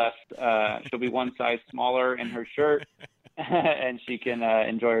little less. She'll be one size smaller in her shirt, and she can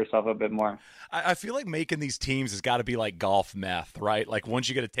enjoy herself a bit more. I feel like making these teams has got to be like golf meth, right? Like once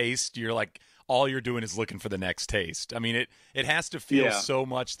you get a taste, you're like, all you're doing is looking for the next taste. I mean, it has to feel so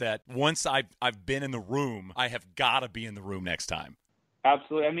much that once I've been in the room, I have got to be in the room next time.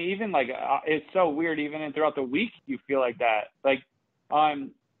 Absolutely. I mean, even like it's so weird. Even throughout the week, you feel like that. Like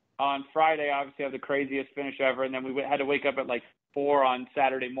on Friday, obviously, I have the craziest finish ever, and then we had to wake up at like 4 on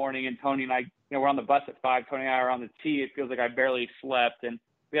Saturday morning, and Tony and I, we're on the bus at 5. Tony and I are on the tee. It feels like I barely slept, and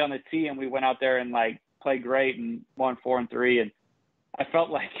we on the tee, and we went out there and like played great and won 4 and 3, and I felt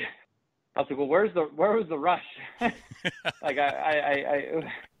like I was like, well, where was the rush? Like I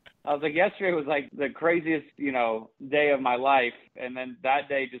was like, yesterday was like the craziest, day of my life. And then that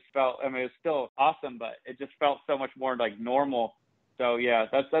day just felt, it was still awesome, but it just felt so much more like normal. So yeah,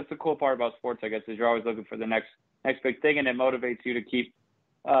 that's the cool part about sports, I guess, is you're always looking for the next big thing, and it motivates you to keep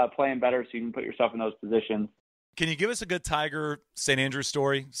playing better so you can put yourself in those positions. Can you give us a good Tiger St. Andrews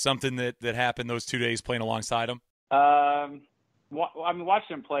story? Something that happened those 2 days playing alongside him?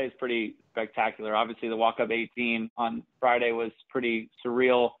 Watching him play is pretty spectacular. Obviously, the walk-up 18 on Friday was pretty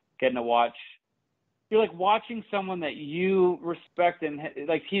surreal. Getting to watch, you're like watching someone that you respect, and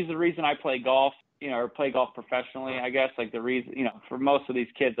like he's the reason I play golf, or play golf professionally. I guess like the reason, for most of these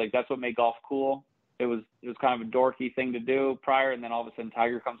kids, like that's what made golf cool. It was kind of a dorky thing to do prior, and then all of a sudden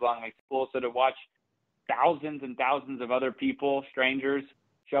Tiger comes along and makes it cool. So to watch thousands and thousands of other people, strangers,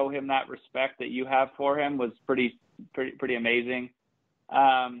 show him that respect that you have for him was pretty amazing.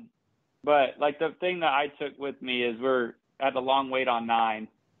 But like the thing that I took with me is we're at the long wait on 9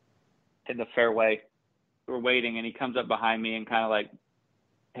 in the fairway. We're waiting, and he comes up behind me and kind of like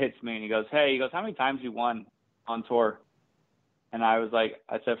hits me, and he goes, how many times you won on tour? And I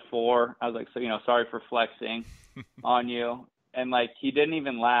said 4. I was like, so, sorry for flexing on you. And like, he didn't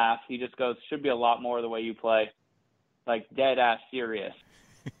even laugh. He just goes, should be a lot more the way you play, like dead ass serious.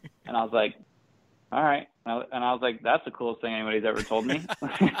 And I was like, all right. And I was like, that's the coolest thing anybody's ever told me.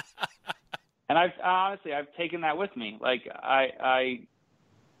 And I've taken that with me. Like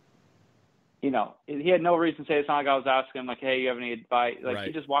he had no reason to say it. It's not like I was asking him like, hey, you have any advice? Like right.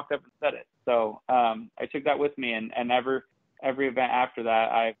 He just walked up and said it. So I took that with me, and every event after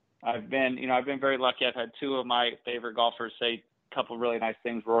that, I've been very lucky. I've had 2 of my favorite golfers say a couple really nice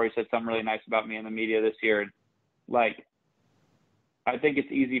things. Rory said something really nice about me in the media this year. And like, I think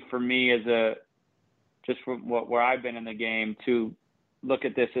it's easy for me just from where I've been in the game to look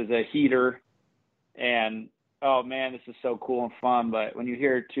at this as a heater and, oh man, this is so cool and fun. But when you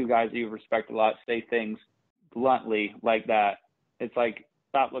hear 2 guys that you respect a lot say things bluntly like that, it's like,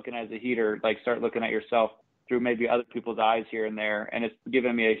 stop looking as a heater, like start looking at yourself through maybe other people's eyes here and there. And it's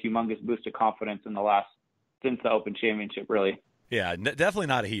given me a humongous boost of confidence since the Open Championship, really. Yeah, definitely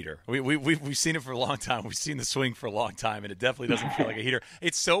not a heater. We've seen it for a long time. We've seen the swing for a long time, and it definitely doesn't feel like a heater.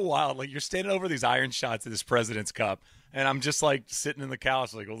 It's so wild. Like, you're standing over these iron shots at this President's Cup, and I'm just like sitting in the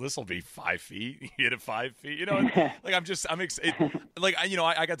couch, like, well, this will be 5 feet. You hit it 5 feet, Like I'm excited. Like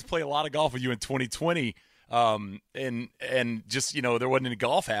I got to play a lot of golf with you in 2020, and just there wasn't any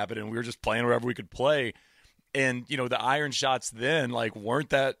golf happening. We were just playing wherever we could play. And, the iron shots then, like,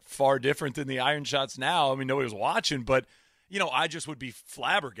 weren't that far different than the iron shots now. I mean, nobody was watching, but, I just would be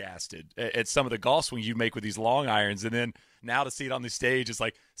flabbergasted at some of the golf swings you make with these long irons. And then now to see it on the stage, it's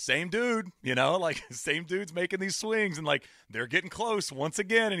like, same dude, like, same dude's making these swings. And, like, they're getting close once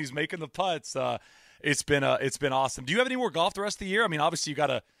again, and he's making the putts. It's been awesome. Do you have any more golf the rest of the year? I mean, obviously you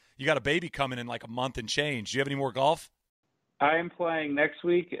got a baby coming in like a month and change. Do you have any more golf? I am playing next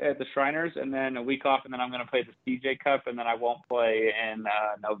week at the Shriners, and then a week off, and then I'm going to play the CJ Cup, and then I won't play in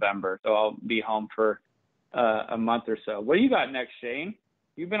November. So I'll be home for a month or so. What do you got next, Shane?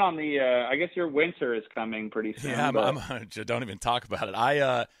 You've been on the I guess your winter is coming pretty soon. Yeah, don't even talk about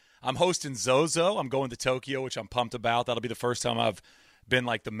it. I'm hosting Zozo. I'm going to Tokyo, which I'm pumped about. That'll be the first time I've been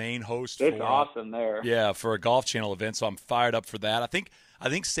like the main host. It's awesome there. Yeah, for a Golf Channel event, so I'm fired up for that. I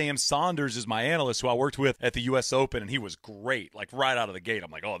think Sam Saunders is my analyst who I worked with at the U.S. Open, and he was great, like right out of the gate.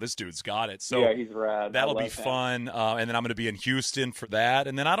 I'm like, oh, this dude's got it. So yeah, he's rad. That'll be fun. And then I'm going to be in Houston for that.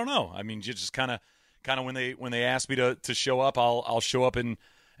 And then I don't know. I mean, just kind of when they ask me to show up, I'll show up and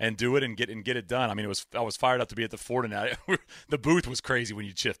and do it and get it done. I mean, I was fired up to be at the Ford tonight. The booth was crazy when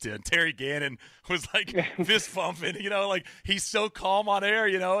you chipped in. Terry Gannon was like fist bumping, like he's so calm on air,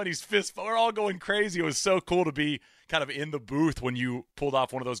 and he's we're all going crazy. It was so cool to be kind of in the booth when you pulled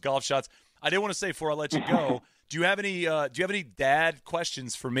off one of those golf shots. I did want to say before I let you go, do you have any dad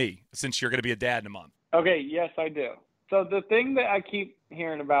questions for me since you're going to be a dad in a month? Okay, yes, I do. So the thing that I keep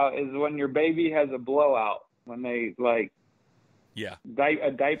hearing about is when your baby has a blowout, when they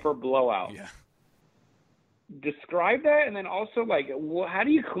a diaper blowout. Yeah. Describe that, and then also how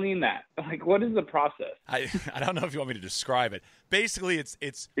do you clean that? Like, what is the process? I don't know if you want me to describe it. Basically, it's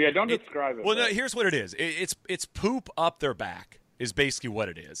don't describe it. Well, no, here's what it is. It's poop up their back is basically what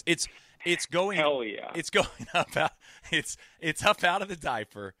it is. It's going. Hell yeah. It's going up out. It's up out of the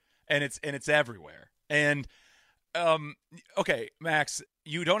diaper, and it's everywhere. And okay, Max,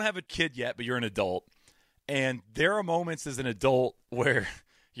 you don't have a kid yet, but you're an adult. And there are moments as an adult where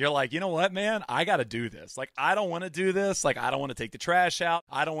you're like, you know what, man, I got to do this. Like, I don't want to do this. Like, I don't want to take the trash out.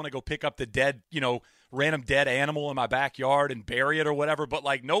 I don't want to go pick up the dead, random dead animal in my backyard and bury it or whatever. But,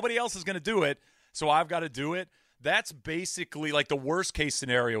 like, nobody else is going to do it, so I've got to do it. That's basically, like, the worst case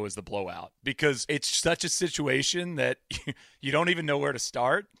scenario is the blowout because it's such a situation that you don't even know where to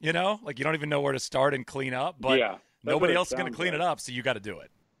start, Like, you don't even know where to start and clean up. But nobody else is going to clean it up, so you got to do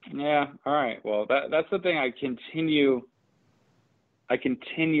it. Yeah. All right. Well, that's the thing I continue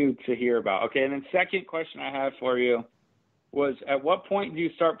to hear about. Okay. And then second question I have for you was, at what point do you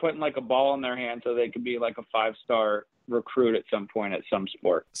start putting like a ball in their hand so they could be like a 5-star recruit at some point at some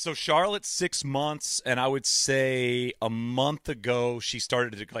sport? So Charlotte's 6 months, and I would say a month ago she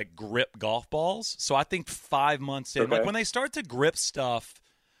started to like grip golf balls. So I think 5 months in, like when they start to grip stuff,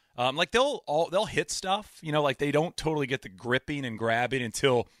 like they'll hit stuff, like they don't totally get the gripping and grabbing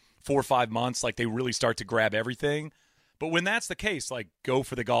until 4 or 5 months. Like they really start to grab everything. But when that's the case, like go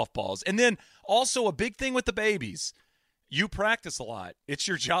for the golf balls. And then also a big thing with the babies, you practice a lot. It's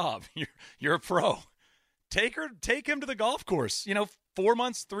your job. You're a pro. Take him to the golf course. 4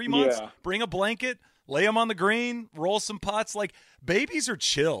 months, 3 months. Yeah. Bring a blanket, lay him on the green, roll some putts. Like babies are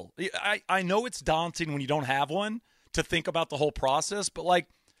chill. I know it's daunting when you don't have one to think about the whole process, but like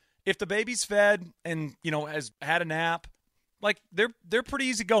if the baby's fed and has had a nap, like they're pretty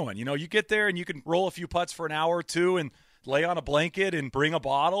easy going. You get there and you can roll a few putts for an hour or two and lay on a blanket and bring a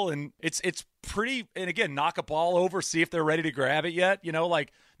bottle, and it's pretty. And again, knock a ball over, see if they're ready to grab it yet.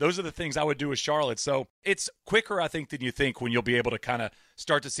 Like those are the things I would do with Charlotte. So it's quicker, I think, than you think when you'll be able to kind of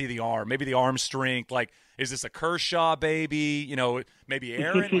start to see the arm, maybe the arm strength. Like, is this a Kershaw baby? Maybe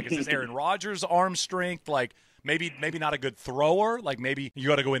Aaron. Like, is this Aaron Rodgers' arm strength? Like, maybe not a good thrower. Like, maybe you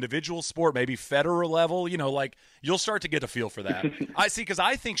got to go individual sport, maybe Federer level. Like, you'll start to get a feel for that. I see, because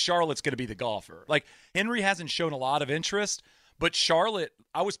I think Charlotte's going to be the golfer. Like, Henry hasn't shown a lot of interest, but Charlotte,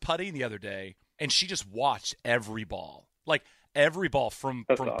 I was putting the other day, and she just watched every ball. Like, every ball from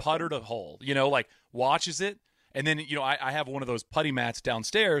awesome. Putter to hole, like watches it. And then, I have one of those putty mats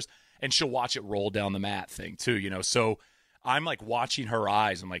downstairs, and she'll watch it roll down the mat thing too, So I'm like watching her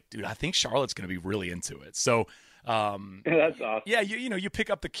eyes. I'm like, dude, I think Charlotte's going to be really into it. So that's awesome. Yeah, you pick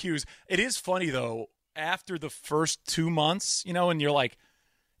up the cues. It is funny though, after the first 2 months, and you're like,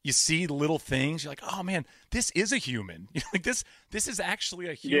 you see little things, you're like, oh man, this is a human. Like this is actually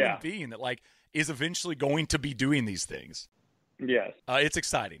a human being that like is eventually going to be doing these things. Yes. It's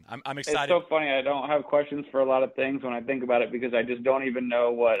exciting. I'm excited. It's so funny. I don't have questions for a lot of things when I think about it because I just don't even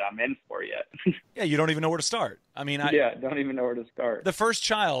know what I'm in for yet. Yeah, you don't even know where to start. I mean, don't even know where to start. The first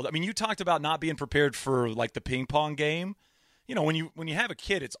child, I mean, you talked about not being prepared for like the ping pong game. When you have a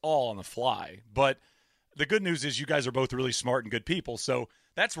kid, it's all on the fly. But the good news is you guys are both really smart and good people. So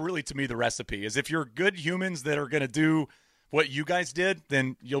that's really, to me, the recipe is if you're good humans that are going to do what you guys did,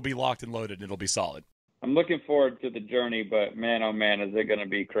 then you'll be locked and loaded and it'll be solid. I'm looking forward to the journey, but man, oh man, is it going to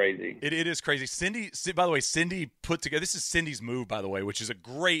be crazy. It is crazy. Cindy, by the way, Cindy put together, this is Cindy's move, by the way, which is a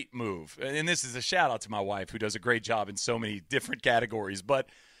great move. And this is a shout out to my wife who does a great job in so many different categories. But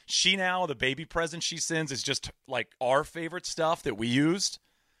she now, the baby present she sends is just like our favorite stuff that we used.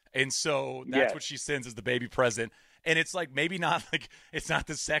 And so that's what she sends as the baby present. And it's like maybe not like it's not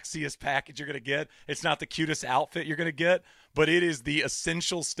the sexiest package you're going to get. It's not the cutest outfit you're going to get. But it is the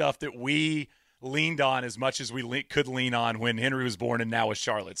essential stuff that we leaned on as much as we could lean on when Henry was born and now with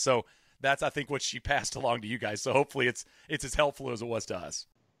Charlotte. So that's, I think, what she passed along to you guys. So hopefully it's as helpful as it was to us.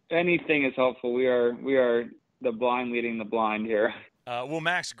 Anything is helpful. We are the blind leading the blind here. Well,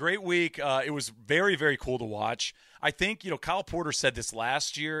 Max, great week. It was very, very cool to watch. I think, Kyle Porter said this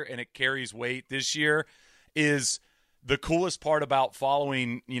last year, and it carries weight this year, is the coolest part about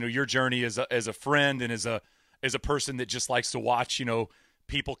following, your journey as a friend and as a person that just likes to watch,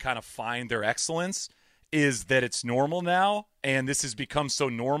 people kind of find their excellence is that it's normal now, and this has become so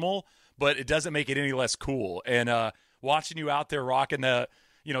normal, but it doesn't make it any less cool. And watching you out there rocking the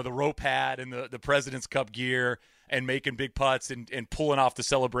rope hat and the President's Cup gear and making big putts and pulling off the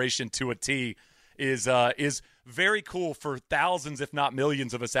celebration to a tee is very cool for thousands, if not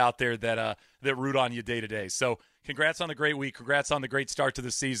millions, of us out there that root on you day to day. So congrats on the great week. Congrats on the great start to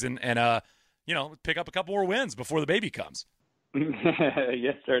the season. And, pick up a couple more wins before the baby comes.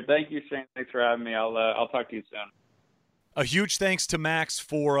 Yes, sir. Thank you, Shane. Thanks for having me. I'll talk to you soon. A huge thanks to Max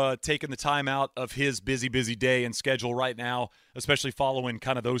for taking the time out of his busy day and schedule right now, especially following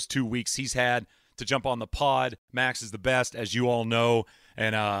kind of those 2 weeks he's had to jump on the pod. Max is the best, as you all know,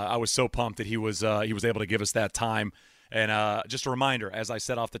 and I was so pumped that he was able to give us that time. And just a reminder, as I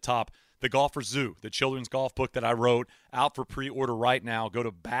said off the top, The Golfer's Zoo, the children's golf book that I wrote, out for pre-order right now. Go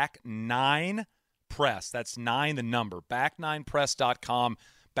to Back9Press. That's 9, the number.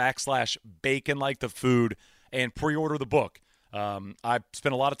 Back9press.com/bacon like the food, and pre-order the book. I've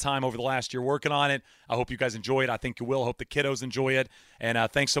spent a lot of time over the last year working on it. I hope you guys enjoy it. I think you will. I hope the kiddos enjoy it. And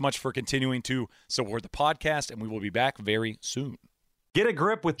thanks so much for continuing to support the podcast, and we will be back very soon. Get a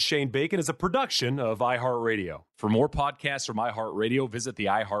Grip with Shane Bacon is a production of iHeartRadio. For more podcasts from iHeartRadio, visit the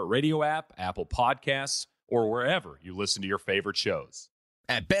iHeartRadio app, Apple Podcasts, or wherever you listen to your favorite shows.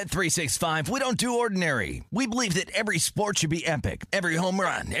 At Bet365, we don't do ordinary. We believe that every sport should be epic. Every home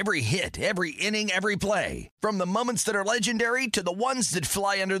run, every hit, every inning, every play. From the moments that are legendary to the ones that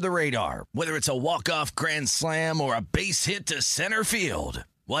fly under the radar. Whether it's a walk-off grand slam or a base hit to center field.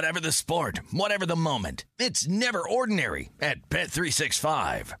 Whatever the sport, whatever the moment, it's never ordinary at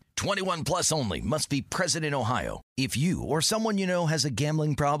Bet365. 21 plus only. Must be present in Ohio. If you or someone you know has a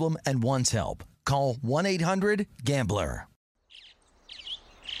gambling problem and wants help, call 1-800-GAMBLER.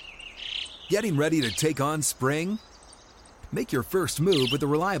 Getting ready to take on spring? Make your first move with the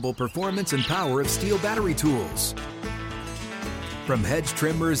reliable performance and power of Steel battery tools. From hedge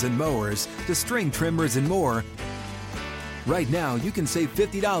trimmers and mowers to string trimmers and more, right now you can save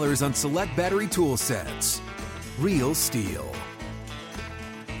 $50 on select battery tool sets. Real Steel.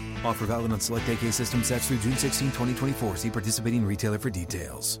 Offer valid on select AK system sets through June 16, 2024. See participating retailer for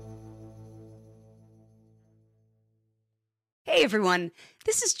details. Hey everyone,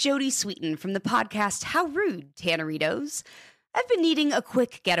 this is Jody Sweeten from the podcast How Rude, Tanneritos. I've been needing a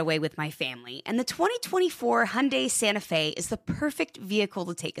quick getaway with my family, and the 2024 Hyundai Santa Fe is the perfect vehicle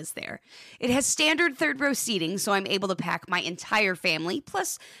to take us there. It has standard third-row seating, so I'm able to pack my entire family,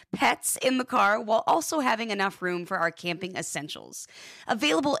 plus pets, in the car, while also having enough room for our camping essentials.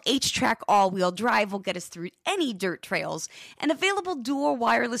 Available H-Track all-wheel drive will get us through any dirt trails, and available dual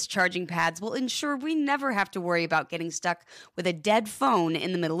wireless charging pads will ensure we never have to worry about getting stuck with a dead phone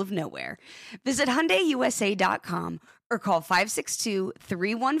in the middle of nowhere. Visit HyundaiUSA.com or call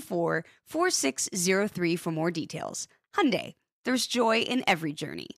 562-314-4603 for more details. Hyundai, there's joy in every journey.